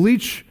one could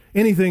bleach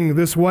anything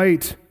this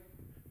white.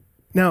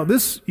 Now,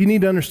 this, you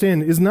need to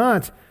understand, is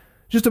not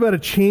just about a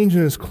change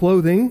in his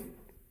clothing.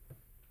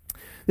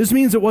 This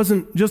means it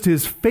wasn't just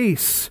his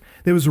face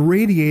that was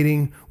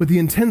radiating with the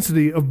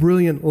intensity of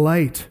brilliant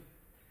light.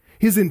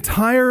 His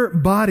entire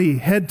body,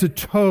 head to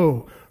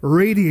toe,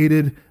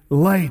 radiated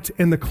light,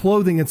 and the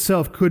clothing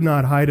itself could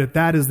not hide it.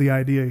 That is the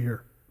idea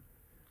here.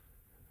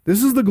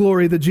 This is the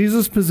glory that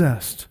Jesus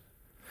possessed,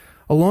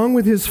 along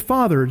with his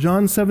Father,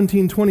 John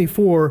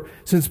 17:24,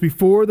 since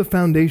before the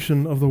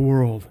foundation of the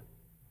world.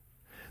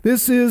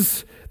 This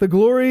is the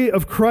glory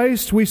of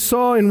Christ we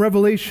saw in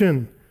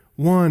Revelation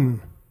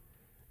 1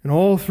 and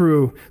all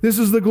through. This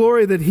is the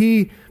glory that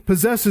he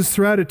possesses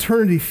throughout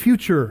eternity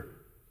future.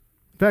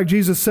 In fact,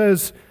 Jesus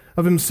says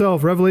of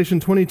himself, Revelation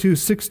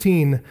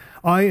 22:16,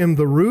 I am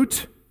the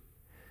root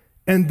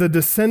and the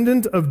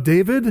descendant of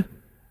David.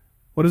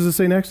 What does it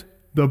say next?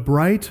 The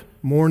bright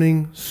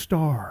morning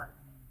star.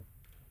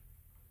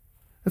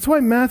 That's why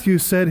Matthew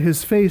said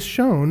his face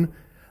shone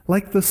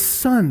like the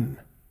sun.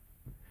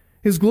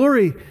 His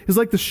glory is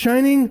like the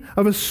shining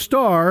of a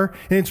star,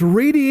 and it's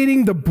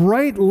radiating the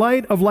bright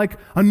light of like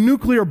a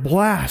nuclear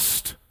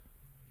blast.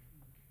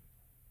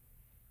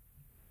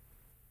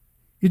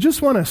 You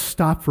just want to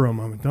stop for a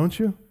moment, don't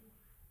you?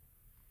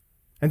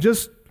 And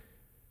just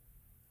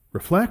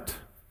reflect,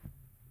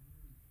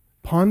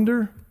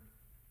 ponder,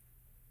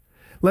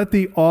 let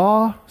the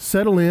awe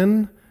settle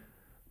in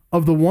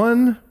of the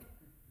one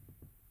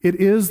it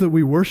is that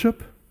we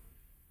worship,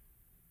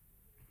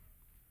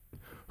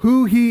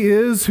 who he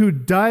is who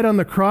died on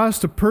the cross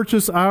to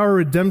purchase our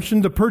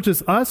redemption, to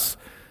purchase us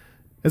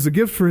as a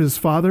gift for his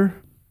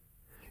Father.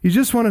 You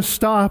just want to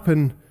stop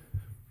and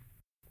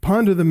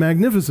ponder the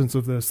magnificence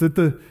of this, that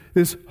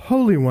this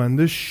holy one,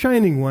 this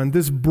shining one,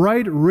 this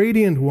bright,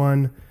 radiant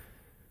one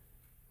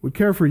would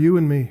care for you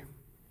and me.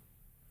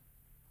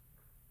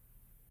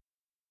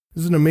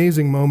 This is an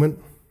amazing moment.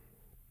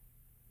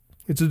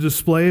 It's a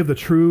display of the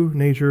true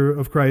nature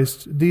of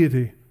Christ's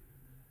deity.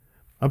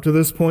 Up to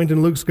this point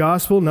in Luke's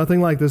gospel,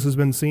 nothing like this has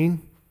been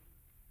seen.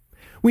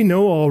 We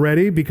know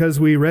already, because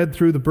we read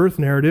through the birth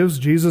narratives,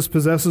 Jesus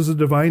possesses a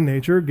divine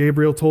nature.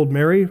 Gabriel told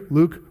Mary,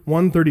 Luke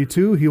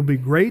 1:32, he'll be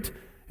great.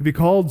 He'll be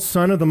called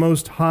Son of the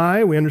Most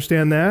High. We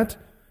understand that.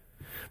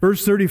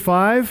 Verse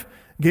 35,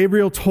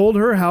 Gabriel told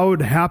her how it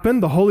would happen.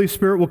 The Holy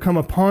Spirit will come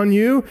upon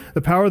you.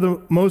 The power of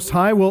the Most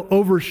High will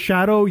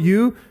overshadow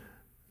you.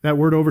 That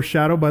word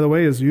overshadow, by the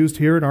way, is used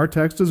here in our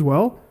text as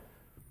well.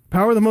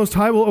 Power of the Most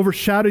High will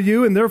overshadow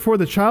you, and therefore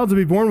the child to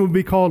be born will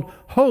be called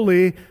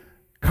Holy,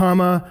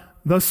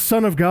 the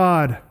Son of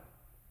God.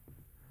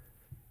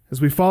 As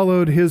we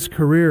followed his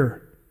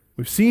career,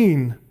 we've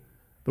seen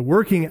the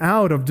working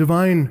out of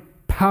divine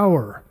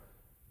power,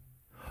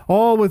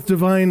 all with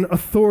divine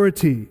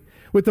authority,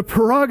 with the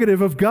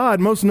prerogative of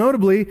God, most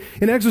notably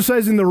in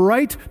exercising the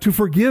right to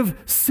forgive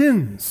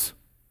sins.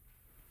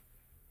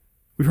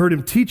 We've heard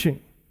him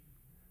teaching.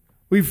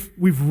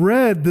 We've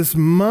read this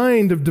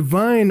mind of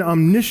divine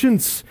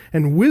omniscience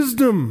and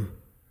wisdom.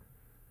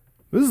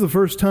 This is the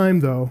first time,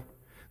 though,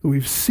 that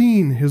we've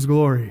seen his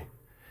glory,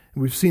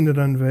 and we've seen it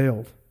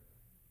unveiled.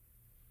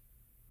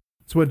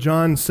 It's what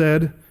John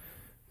said,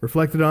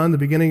 reflected on the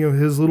beginning of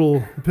his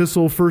little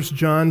epistle, 1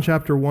 John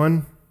chapter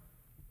 1.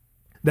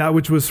 That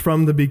which was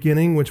from the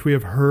beginning, which we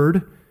have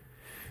heard,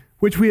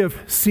 which we have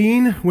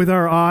seen with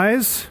our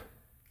eyes,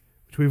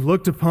 which we've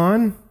looked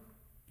upon,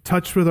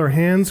 touched with our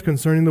hands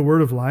concerning the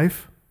word of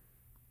life.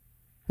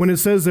 When it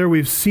says there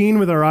we've seen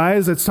with our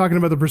eyes, that's talking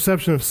about the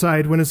perception of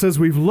sight. When it says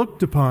we've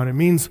looked upon, it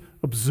means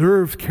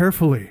observed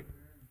carefully.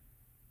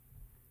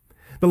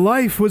 The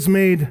life was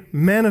made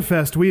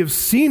manifest. We have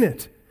seen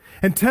it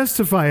and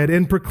testify it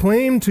and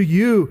proclaim to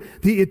you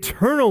the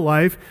eternal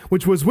life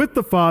which was with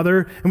the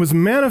Father and was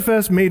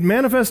made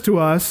manifest to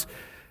us.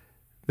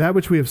 That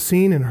which we have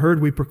seen and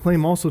heard we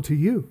proclaim also to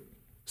you,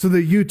 so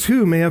that you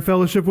too may have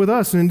fellowship with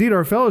us. And indeed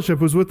our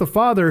fellowship was with the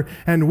Father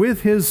and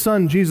with his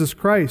Son, Jesus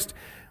Christ.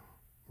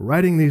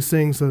 Writing these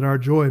things so that our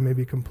joy may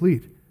be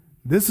complete.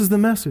 This is the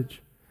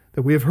message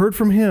that we have heard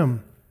from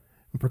him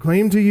and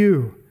proclaim to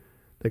you,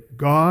 that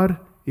God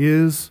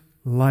is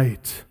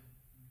light.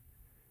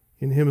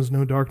 In him is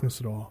no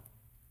darkness at all.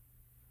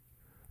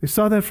 They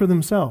saw that for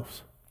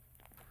themselves.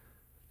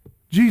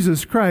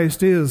 Jesus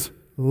Christ is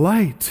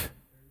light,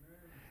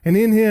 and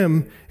in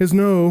him is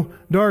no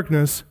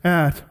darkness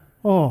at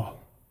all.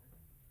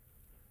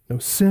 No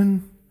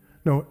sin,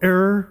 no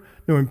error,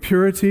 no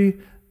impurity,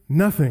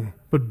 nothing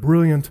but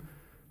brilliant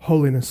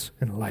holiness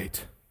and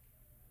light.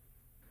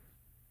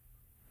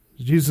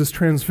 Jesus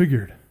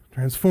transfigured,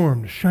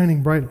 transformed,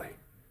 shining brightly.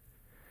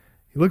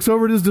 He looks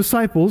over at his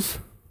disciples.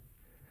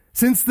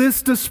 Since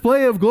this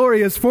display of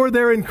glory is for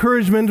their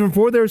encouragement and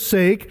for their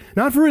sake,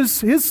 not for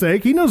his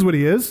sake, he knows what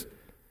he is.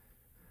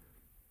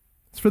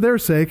 It's for their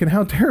sake, and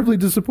how terribly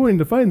disappointing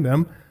to find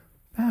them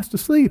fast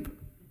asleep.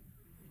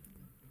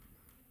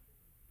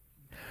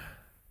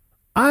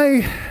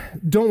 I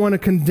don't want to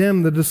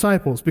condemn the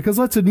disciples, because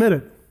let's admit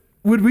it,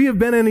 would we have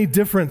been any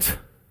different?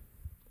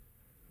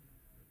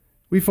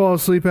 We fall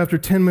asleep after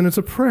 10 minutes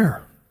of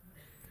prayer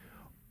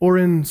or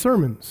in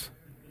sermons.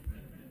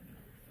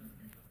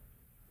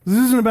 This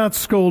isn't about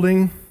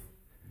scolding,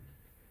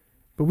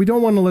 but we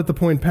don't want to let the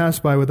point pass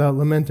by without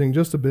lamenting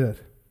just a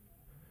bit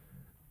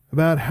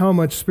about how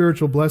much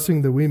spiritual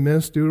blessing that we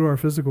miss due to our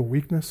physical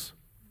weakness.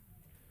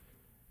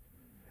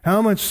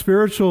 How much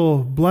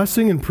spiritual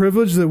blessing and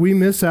privilege that we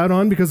miss out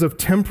on because of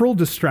temporal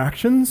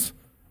distractions.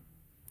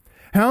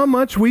 How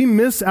much we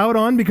miss out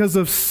on because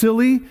of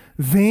silly,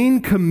 vain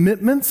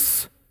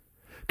commitments.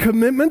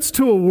 Commitments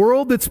to a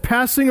world that's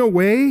passing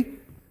away.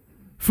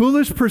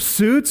 Foolish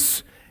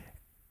pursuits.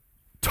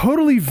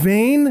 Totally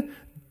vain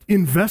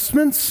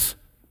investments.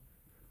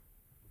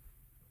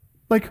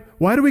 Like,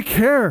 why do we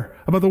care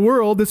about the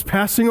world that's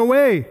passing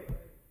away?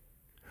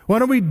 Why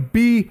don't we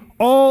be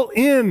all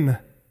in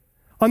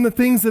on the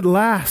things that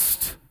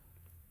last?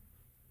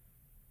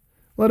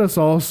 Let us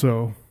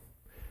also,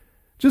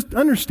 just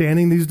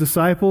understanding these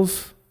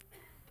disciples,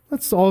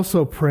 let's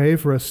also pray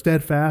for a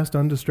steadfast,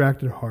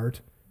 undistracted heart,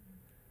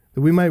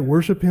 that we might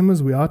worship him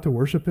as we ought to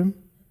worship him.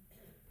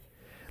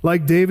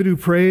 Like David, who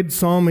prayed,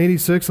 Psalm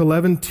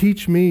 86:11,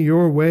 teach me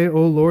your way,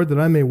 O Lord, that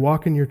I may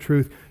walk in your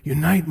truth.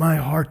 Unite my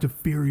heart to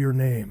fear your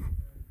name.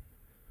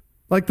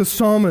 Like the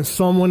psalmist,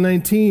 Psalm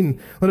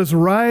 119, let us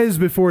rise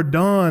before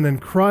dawn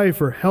and cry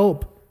for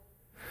help.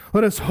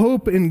 Let us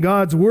hope in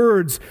God's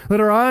words.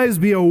 Let our eyes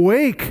be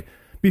awake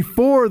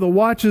before the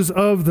watches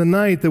of the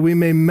night, that we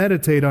may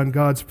meditate on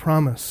God's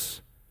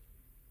promise.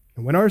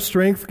 And when our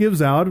strength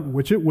gives out,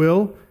 which it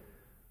will,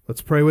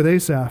 let's pray with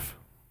Asaph.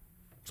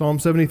 Psalm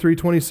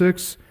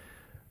 73:26,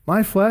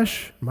 my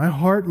flesh, my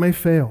heart may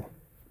fail,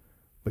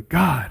 but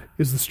God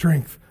is the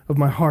strength of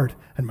my heart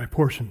and my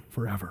portion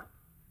forever.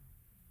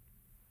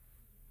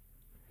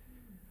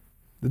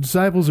 The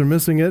disciples are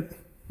missing it.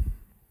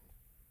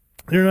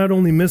 They're not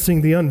only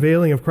missing the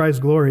unveiling of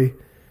Christ's glory,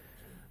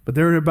 but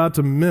they're about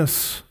to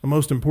miss a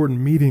most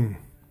important meeting.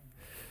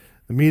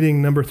 The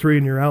meeting, number 3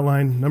 in your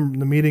outline, the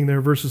meeting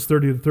there, verses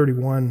 30 to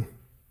 31.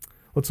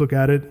 Let's look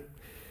at it.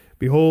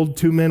 Behold,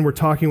 2 men were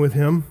talking with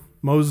him,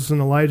 Moses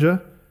and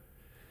Elijah,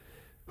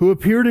 who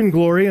appeared in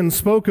glory and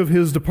spoke of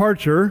his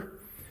departure,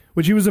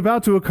 which he was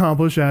about to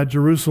accomplish at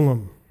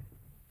Jerusalem.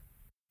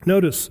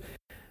 Notice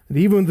that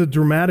even the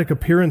dramatic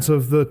appearance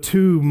of the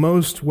 2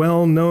 most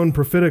well-known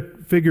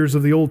prophetic figures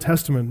of the Old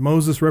Testament,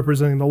 Moses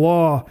representing the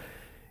law,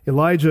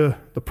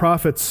 Elijah, the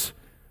prophets,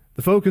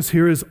 the focus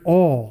here is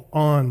all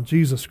on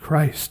Jesus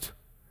Christ.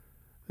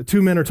 The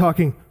 2 men are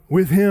talking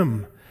with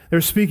him. They're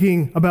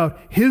speaking about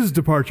his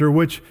departure,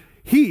 which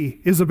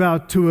he is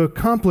about to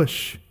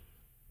accomplish.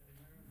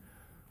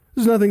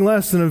 This is nothing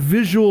less than a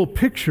visual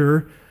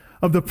picture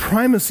of the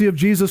primacy of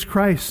Jesus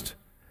Christ.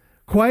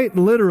 Quite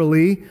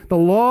literally, the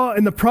law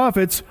and the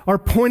prophets are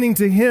pointing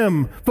to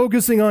him,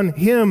 focusing on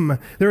him.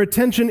 Their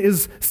attention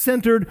is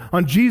centered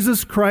on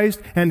Jesus Christ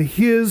and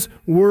his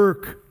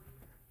work.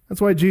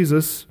 That's why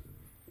Jesus,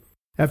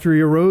 after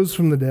he arose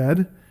from the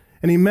dead,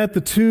 and he met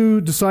the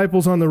 2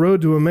 disciples on the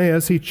road to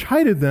Emmaus, he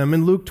chided them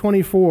in Luke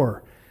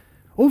 24.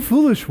 O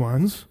foolish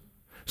ones,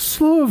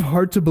 slow of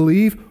heart to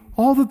believe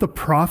all that the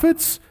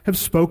prophets have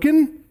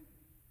spoken,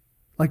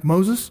 like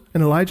Moses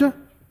and Elijah?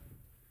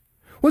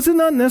 Was it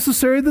not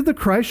necessary that the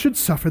Christ should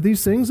suffer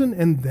these things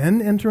and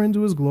then enter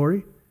into his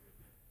glory?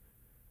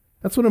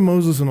 That's what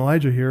Moses and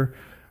Elijah here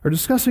are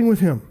discussing with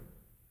him.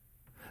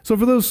 So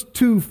for those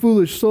 2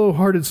 foolish,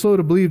 slow-hearted,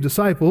 slow-to-believe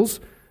disciples,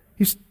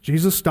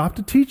 Jesus stopped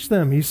to teach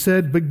them. He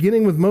said,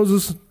 beginning with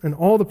Moses and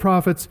all the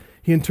prophets,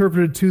 he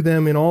interpreted to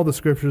them in all the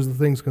scriptures the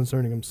things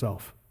concerning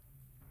himself.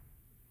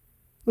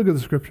 Look at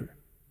the scripture.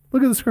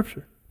 Look at the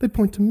scripture. They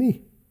point to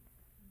me.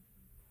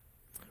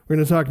 We're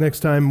going to talk next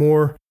time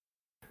more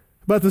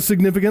about the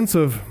significance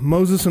of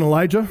Moses and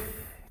Elijah.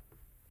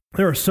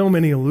 There are so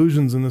many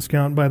allusions in this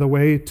account, by the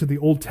way, to the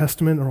Old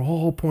Testament, or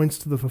all points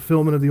to the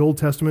fulfillment of the Old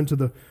Testament, to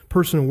the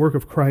person and work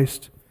of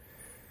Christ.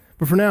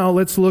 But for now,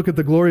 let's look at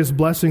the glorious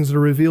blessings that are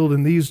revealed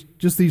in these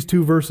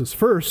 2 verses.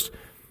 First,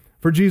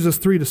 for Jesus'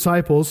 3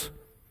 disciples,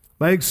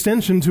 by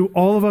extension to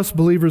all of us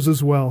believers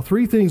as well.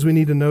 3 things we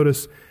need to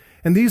notice,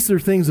 and these are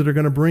things that are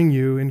going to bring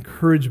you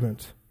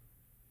encouragement.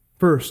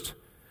 First,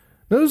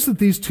 notice that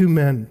these 2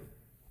 men,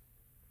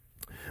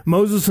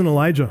 Moses and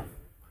Elijah,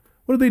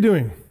 what are they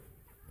doing?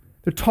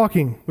 They're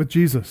talking with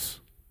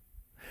Jesus.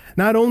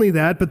 Not only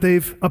that, but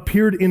they've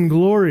appeared in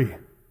glory.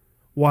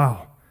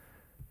 Wow.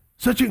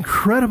 Such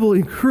incredible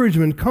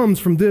encouragement comes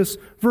from this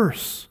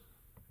verse.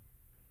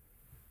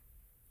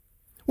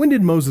 When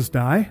did Moses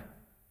die?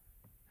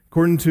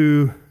 According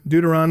to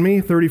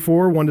Deuteronomy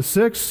 34,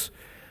 1-6,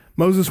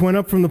 Moses went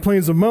up from the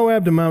plains of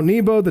Moab to Mount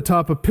Nebo, the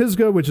top of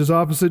Pisgah, which is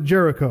opposite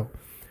Jericho.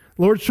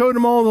 The Lord showed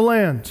him all the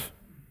land.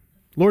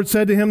 The Lord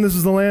said to him, this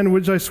is the land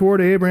which I swore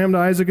to Abraham, to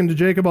Isaac, and to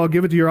Jacob. I'll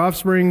give it to your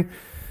offspring.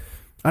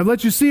 I've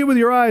let you see it with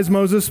your eyes,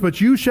 Moses,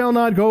 but you shall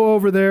not go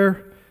over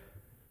there.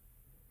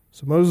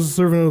 So Moses, the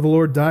servant of the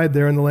Lord, died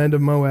there in the land of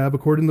Moab,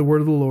 according to the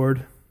word of the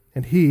Lord.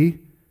 And he,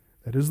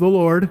 that is the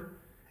Lord,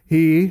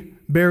 he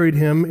buried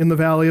him in the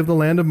valley of the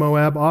land of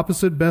Moab,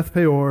 opposite Beth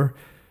Peor,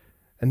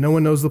 and no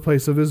one knows the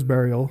place of his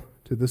burial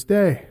to this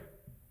day.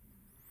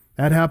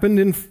 That happened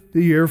in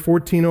the year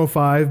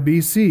 1405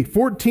 BC,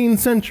 14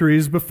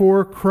 centuries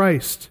before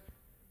Christ.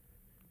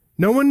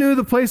 No one knew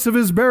the place of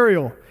his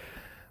burial,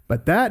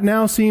 but that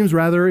now seems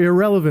rather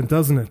irrelevant,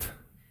 doesn't it?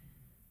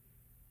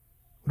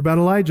 What about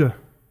Elijah?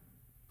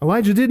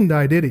 Elijah didn't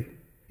die, did he?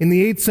 In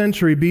the 8th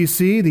century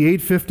BC, the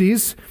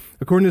 850s,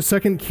 according to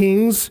 2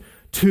 Kings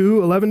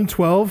 2,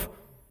 11-12,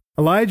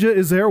 Elijah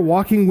is there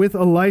walking with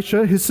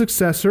Elisha, his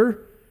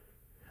successor,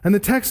 and the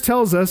text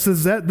tells us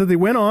is that they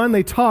went on,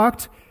 they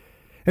talked,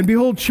 and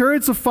behold,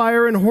 chariots of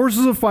fire and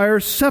horses of fire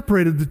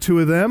separated the 2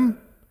 of them.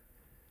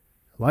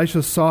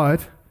 Elisha saw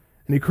it,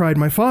 and he cried,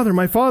 my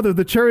father,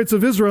 the chariots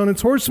of Israel and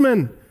its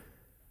horsemen.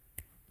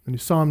 And he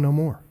saw him no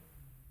more.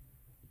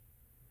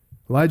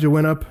 Elijah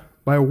went up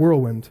by a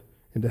whirlwind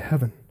into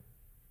heaven.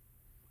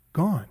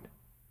 Gone.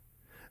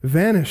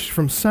 Vanished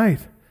from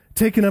sight.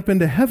 Taken up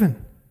into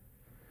heaven.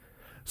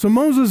 So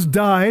Moses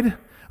died.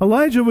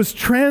 Elijah was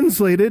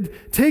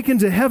translated, taken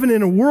to heaven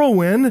in a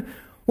whirlwind.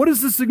 What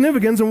is the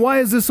significance, and why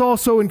is this all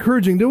so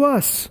encouraging to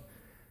us?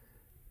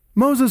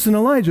 Moses and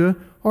Elijah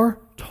are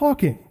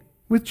talking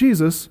with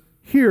Jesus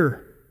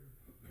here.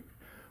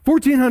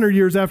 1,400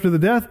 years after the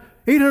death,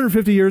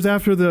 850 years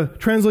after the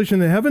translation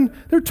to heaven,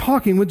 they're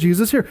talking with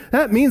Jesus here.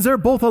 That means they're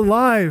both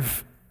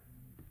alive.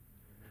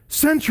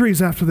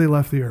 Centuries after they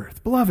left the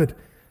earth. Beloved,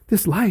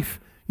 this life,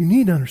 you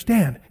need to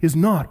understand, is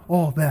not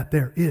all that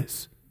there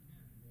is.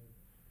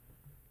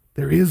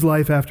 There is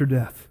life after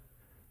death.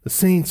 The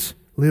saints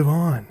live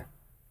on.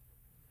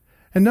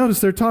 And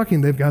notice they're talking.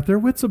 They've got their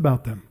wits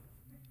about them.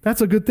 That's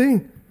a good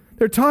thing.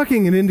 They're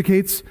talking. It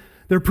indicates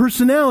their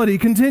personality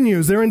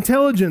continues, their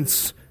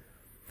intelligence.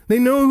 They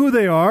know who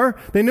they are.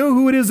 They know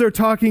who it is they're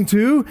talking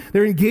to.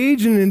 They're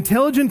engaged in an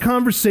intelligent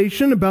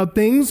conversation about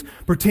things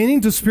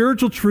pertaining to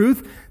spiritual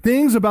truth,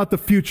 things about the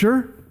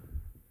future.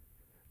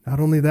 Not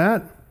only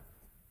that,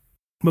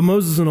 but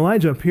Moses and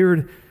Elijah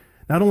appeared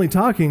not only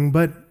talking,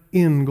 but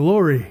in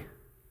glory,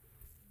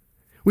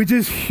 which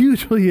is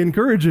hugely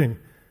encouraging.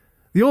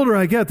 The older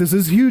I get, this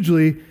is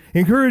hugely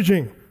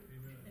encouraging.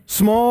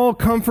 Small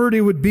comfort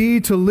it would be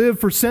to live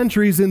for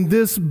centuries in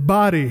this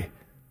body.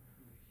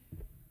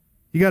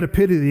 You got to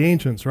pity the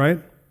ancients, right?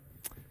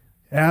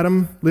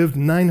 Adam lived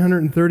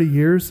 930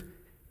 years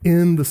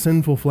in the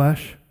sinful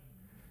flesh.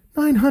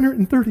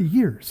 930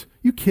 years.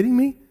 You kidding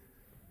me?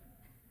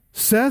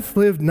 Seth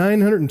lived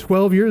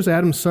 912 years,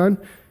 Adam's son,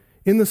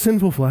 in the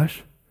sinful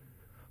flesh.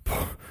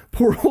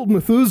 Poor old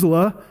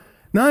Methuselah,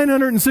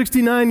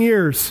 969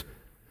 years.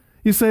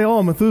 You say,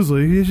 oh,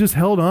 Methuselah, he just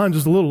held on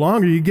just a little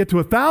longer, you get to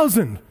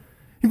 1,000.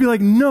 You'd be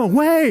like, no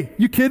way.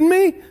 You kidding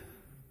me?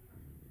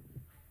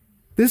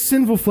 This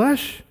sinful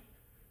flesh?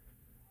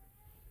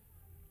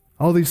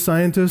 All these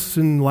scientists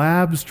in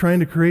labs trying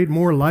to create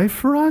more life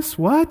for us?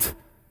 What?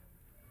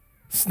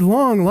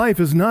 Long life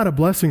is not a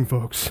blessing,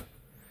 folks,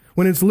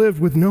 when it's lived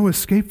with no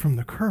escape from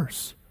the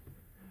curse,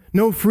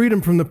 no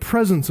freedom from the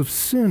presence of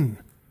sin.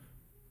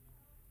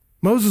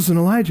 Moses and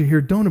Elijah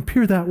here don't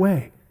appear that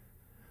way.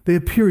 They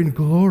appear in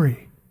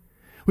glory,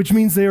 which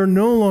means they are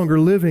no longer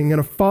living in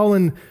a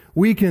fallen,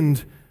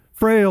 weakened,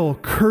 frail,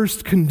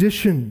 cursed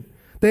condition.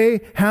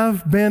 They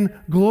have been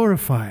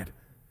glorified.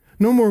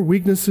 No more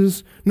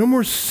weaknesses, no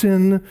more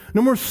sin,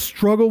 no more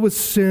struggle with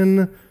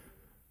sin,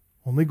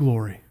 only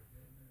glory.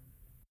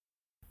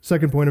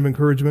 Second point of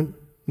encouragement,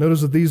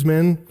 notice that these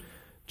men,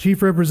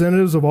 chief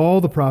representatives of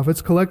all the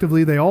prophets,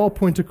 collectively they all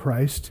point to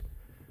Christ.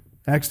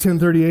 Acts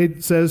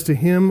 10:38 says, to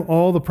him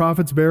all the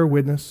prophets bear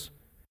witness.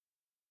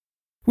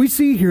 We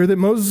see here that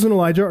Moses and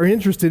Elijah are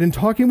interested in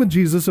talking with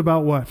Jesus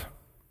about what?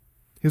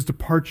 His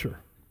departure.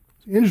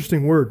 It's an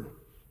interesting word.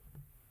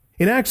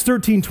 In Acts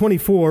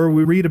 13:24,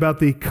 we read about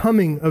the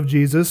coming of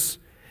Jesus,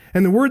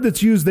 and the word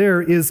that's used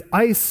there is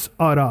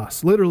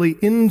eisodos, literally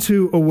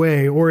into a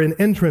way, or an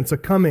entrance, a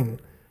coming.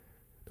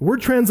 The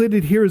word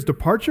translated here as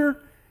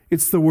departure,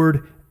 it's the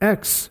word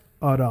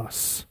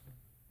exodos.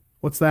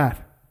 What's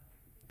that?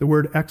 The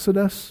word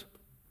exodus,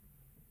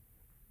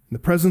 in the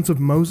presence of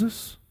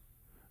Moses,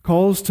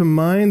 calls to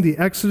mind the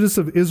exodus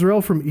of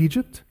Israel from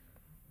Egypt.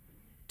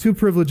 Two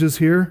privileges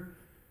here.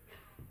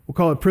 We'll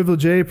call it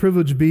privilege A,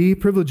 privilege B.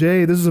 Privilege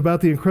A, this is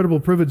about the incredible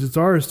privilege it's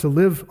ours to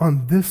live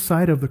on this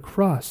side of the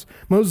cross.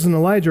 Moses and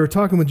Elijah are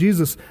talking with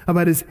Jesus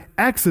about his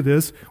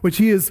exodus, which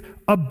he is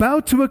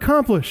about to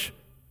accomplish.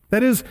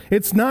 That is,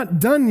 it's not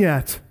done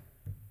yet.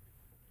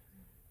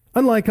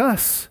 Unlike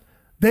us,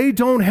 they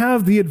don't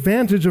have the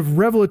advantage of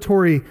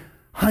revelatory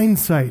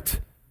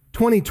hindsight,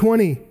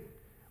 2020.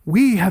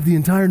 We have the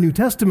entire New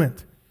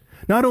Testament,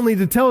 not only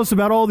to tell us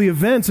about all the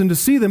events and to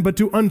see them, but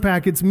to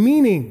unpack its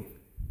meaning.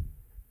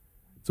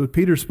 That's what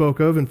Peter spoke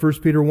of in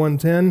 1 Peter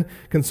 1:10.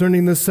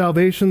 Concerning this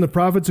salvation, the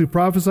prophets who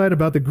prophesied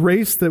about the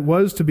grace that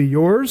was to be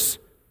yours.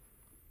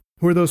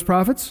 Who are those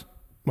prophets?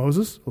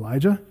 Moses,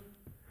 Elijah.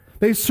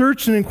 They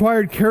searched and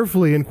inquired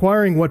carefully,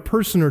 inquiring what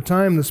person or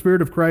time the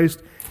Spirit of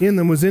Christ in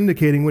them was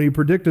indicating when he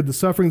predicted the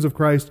sufferings of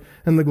Christ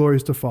and the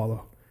glories to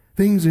follow.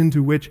 Things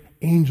into which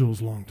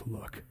angels long to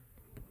look.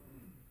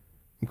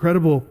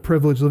 Incredible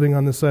privilege living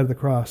on this side of the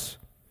cross.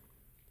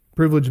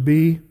 Privilege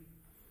B,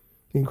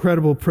 the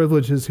incredible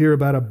privilege is here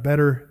about a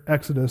better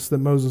exodus that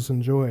Moses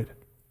enjoyed.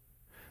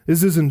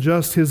 This isn't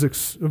just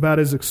about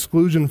his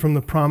exclusion from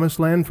the promised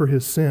land for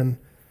his sin.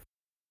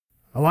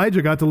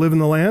 Elijah got to live in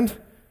the land.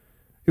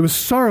 It was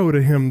sorrow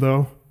to him,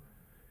 though.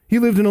 He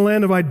lived in a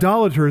land of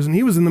idolaters, and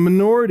he was in the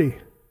minority.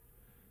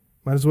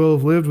 Might as well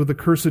have lived with the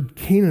cursed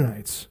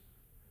Canaanites.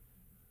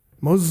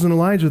 Moses and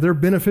Elijah, they're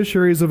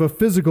beneficiaries of a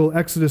physical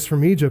exodus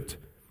from Egypt,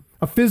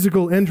 a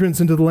physical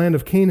entrance into the land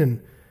of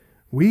Canaan.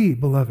 We,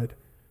 beloved,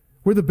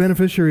 we're the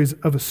beneficiaries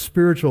of a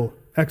spiritual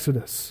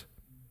exodus.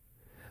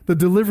 The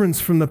deliverance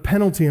from the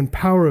penalty and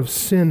power of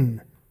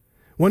sin.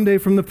 One day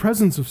from the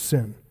presence of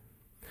sin.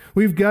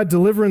 We've got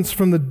deliverance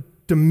from the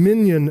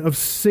dominion of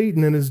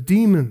Satan and his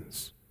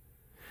demons.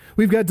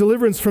 We've got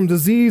deliverance from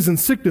disease and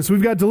sickness.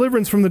 We've got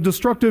deliverance from the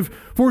destructive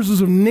forces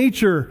of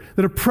nature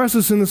that oppress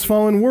us in this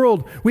fallen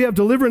world. We have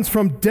deliverance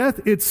from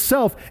death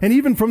itself and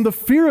even from the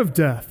fear of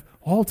death,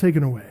 all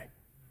taken away.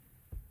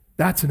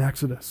 That's an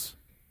exodus.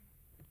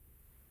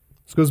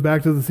 This goes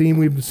back to the theme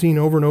we've seen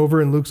over and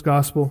over in Luke's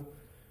gospel.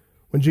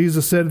 When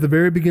Jesus said at the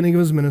very beginning of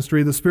his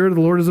ministry, "The Spirit of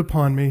the Lord is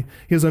upon me.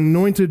 He has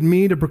anointed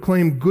me to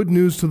proclaim good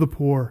news to the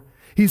poor.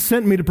 He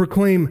sent me to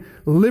proclaim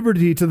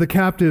liberty to the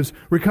captives,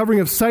 recovering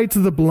of sight to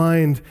the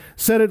blind,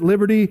 set at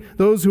liberty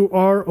those who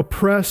are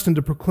oppressed, and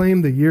to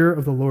proclaim the year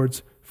of the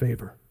Lord's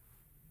favor."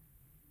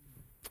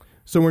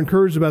 So we're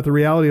encouraged about the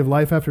reality of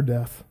life after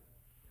death,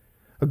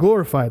 a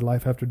glorified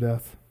life after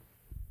death.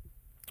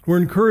 We're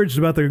encouraged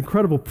about the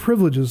incredible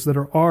privileges that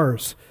are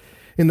ours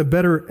in the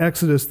better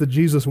exodus that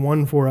Jesus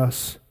won for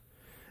us.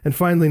 And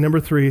finally, number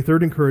three,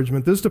 third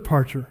encouragement, this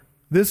departure,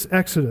 this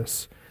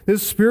exodus,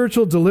 this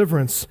spiritual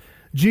deliverance,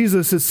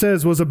 Jesus, it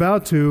says, was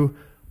about to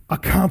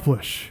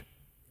accomplish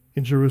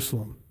in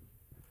Jerusalem.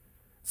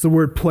 It's the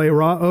word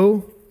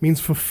plerao, means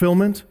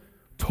fulfillment,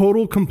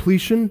 total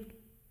completion.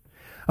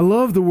 I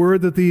love the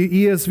word that the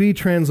ESV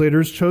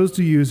translators chose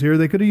to use here.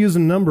 They could have used a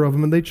number of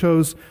them, and they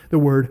chose the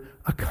word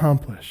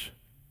accomplish.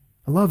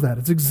 I love that.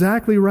 It's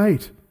exactly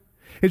right.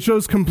 It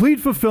shows complete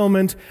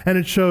fulfillment, and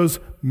it shows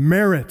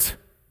merit.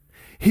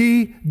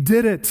 He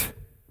did it.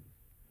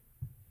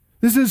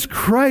 This is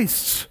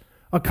Christ's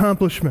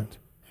accomplishment.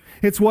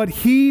 It's what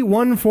He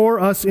won for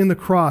us in the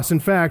cross. In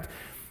fact,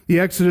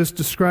 the Exodus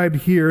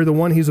described here, the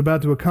one He's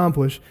about to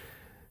accomplish,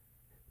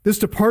 this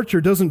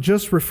departure doesn't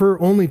just refer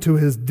only to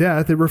His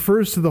death, it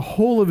refers to the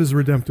whole of His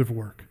redemptive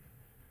work.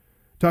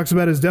 It talks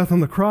about His death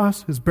on the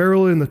cross, His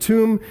burial in the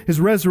tomb,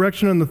 His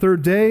resurrection on the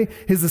third day,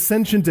 His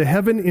ascension to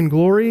heaven in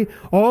glory,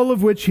 all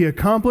of which He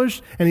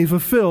accomplished and He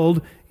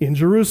fulfilled in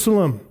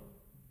Jerusalem.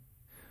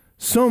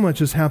 So much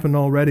has happened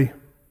already.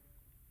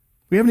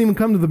 We haven't even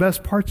come to the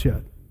best parts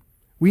yet.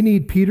 We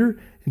need Peter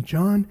and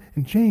John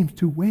and James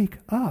to wake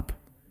up.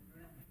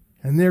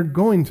 And they're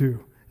going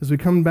to, as we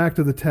come back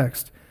to the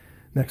text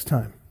next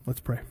time. Let's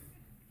pray.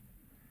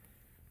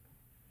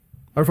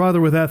 Our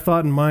Father, with that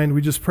thought in mind,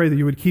 we just pray that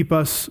You would keep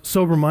us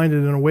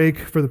sober-minded and awake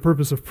for the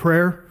purpose of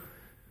prayer.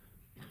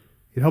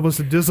 You'd help us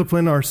to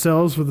discipline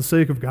ourselves for the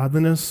sake of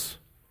godliness.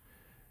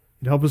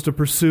 You'd help us to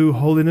pursue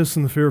holiness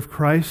in the fear of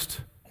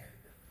Christ.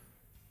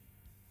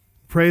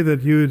 Pray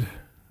that You'd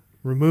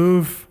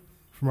remove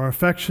from our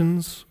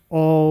affections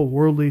all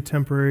worldly,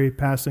 temporary,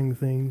 passing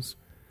things,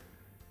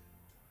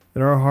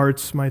 that our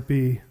hearts might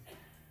be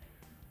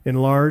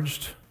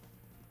enlarged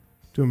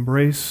to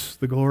embrace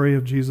the glory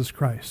of Jesus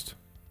Christ.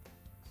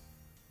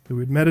 That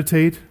we'd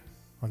meditate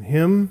on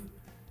Him,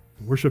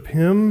 worship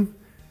Him,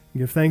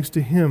 and give thanks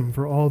to Him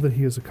for all that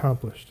He has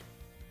accomplished.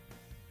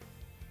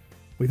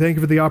 We thank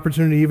You for the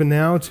opportunity even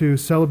now to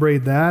celebrate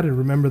that and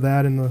remember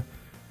that in the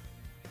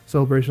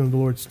celebration of the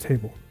Lord's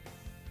table.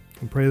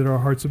 And pray that our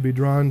hearts would be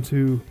drawn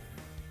to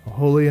a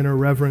holy and a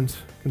reverent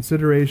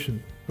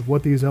consideration of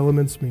what these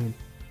elements mean.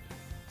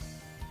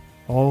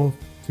 All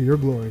to Your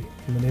glory,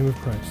 in the name of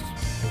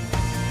Christ.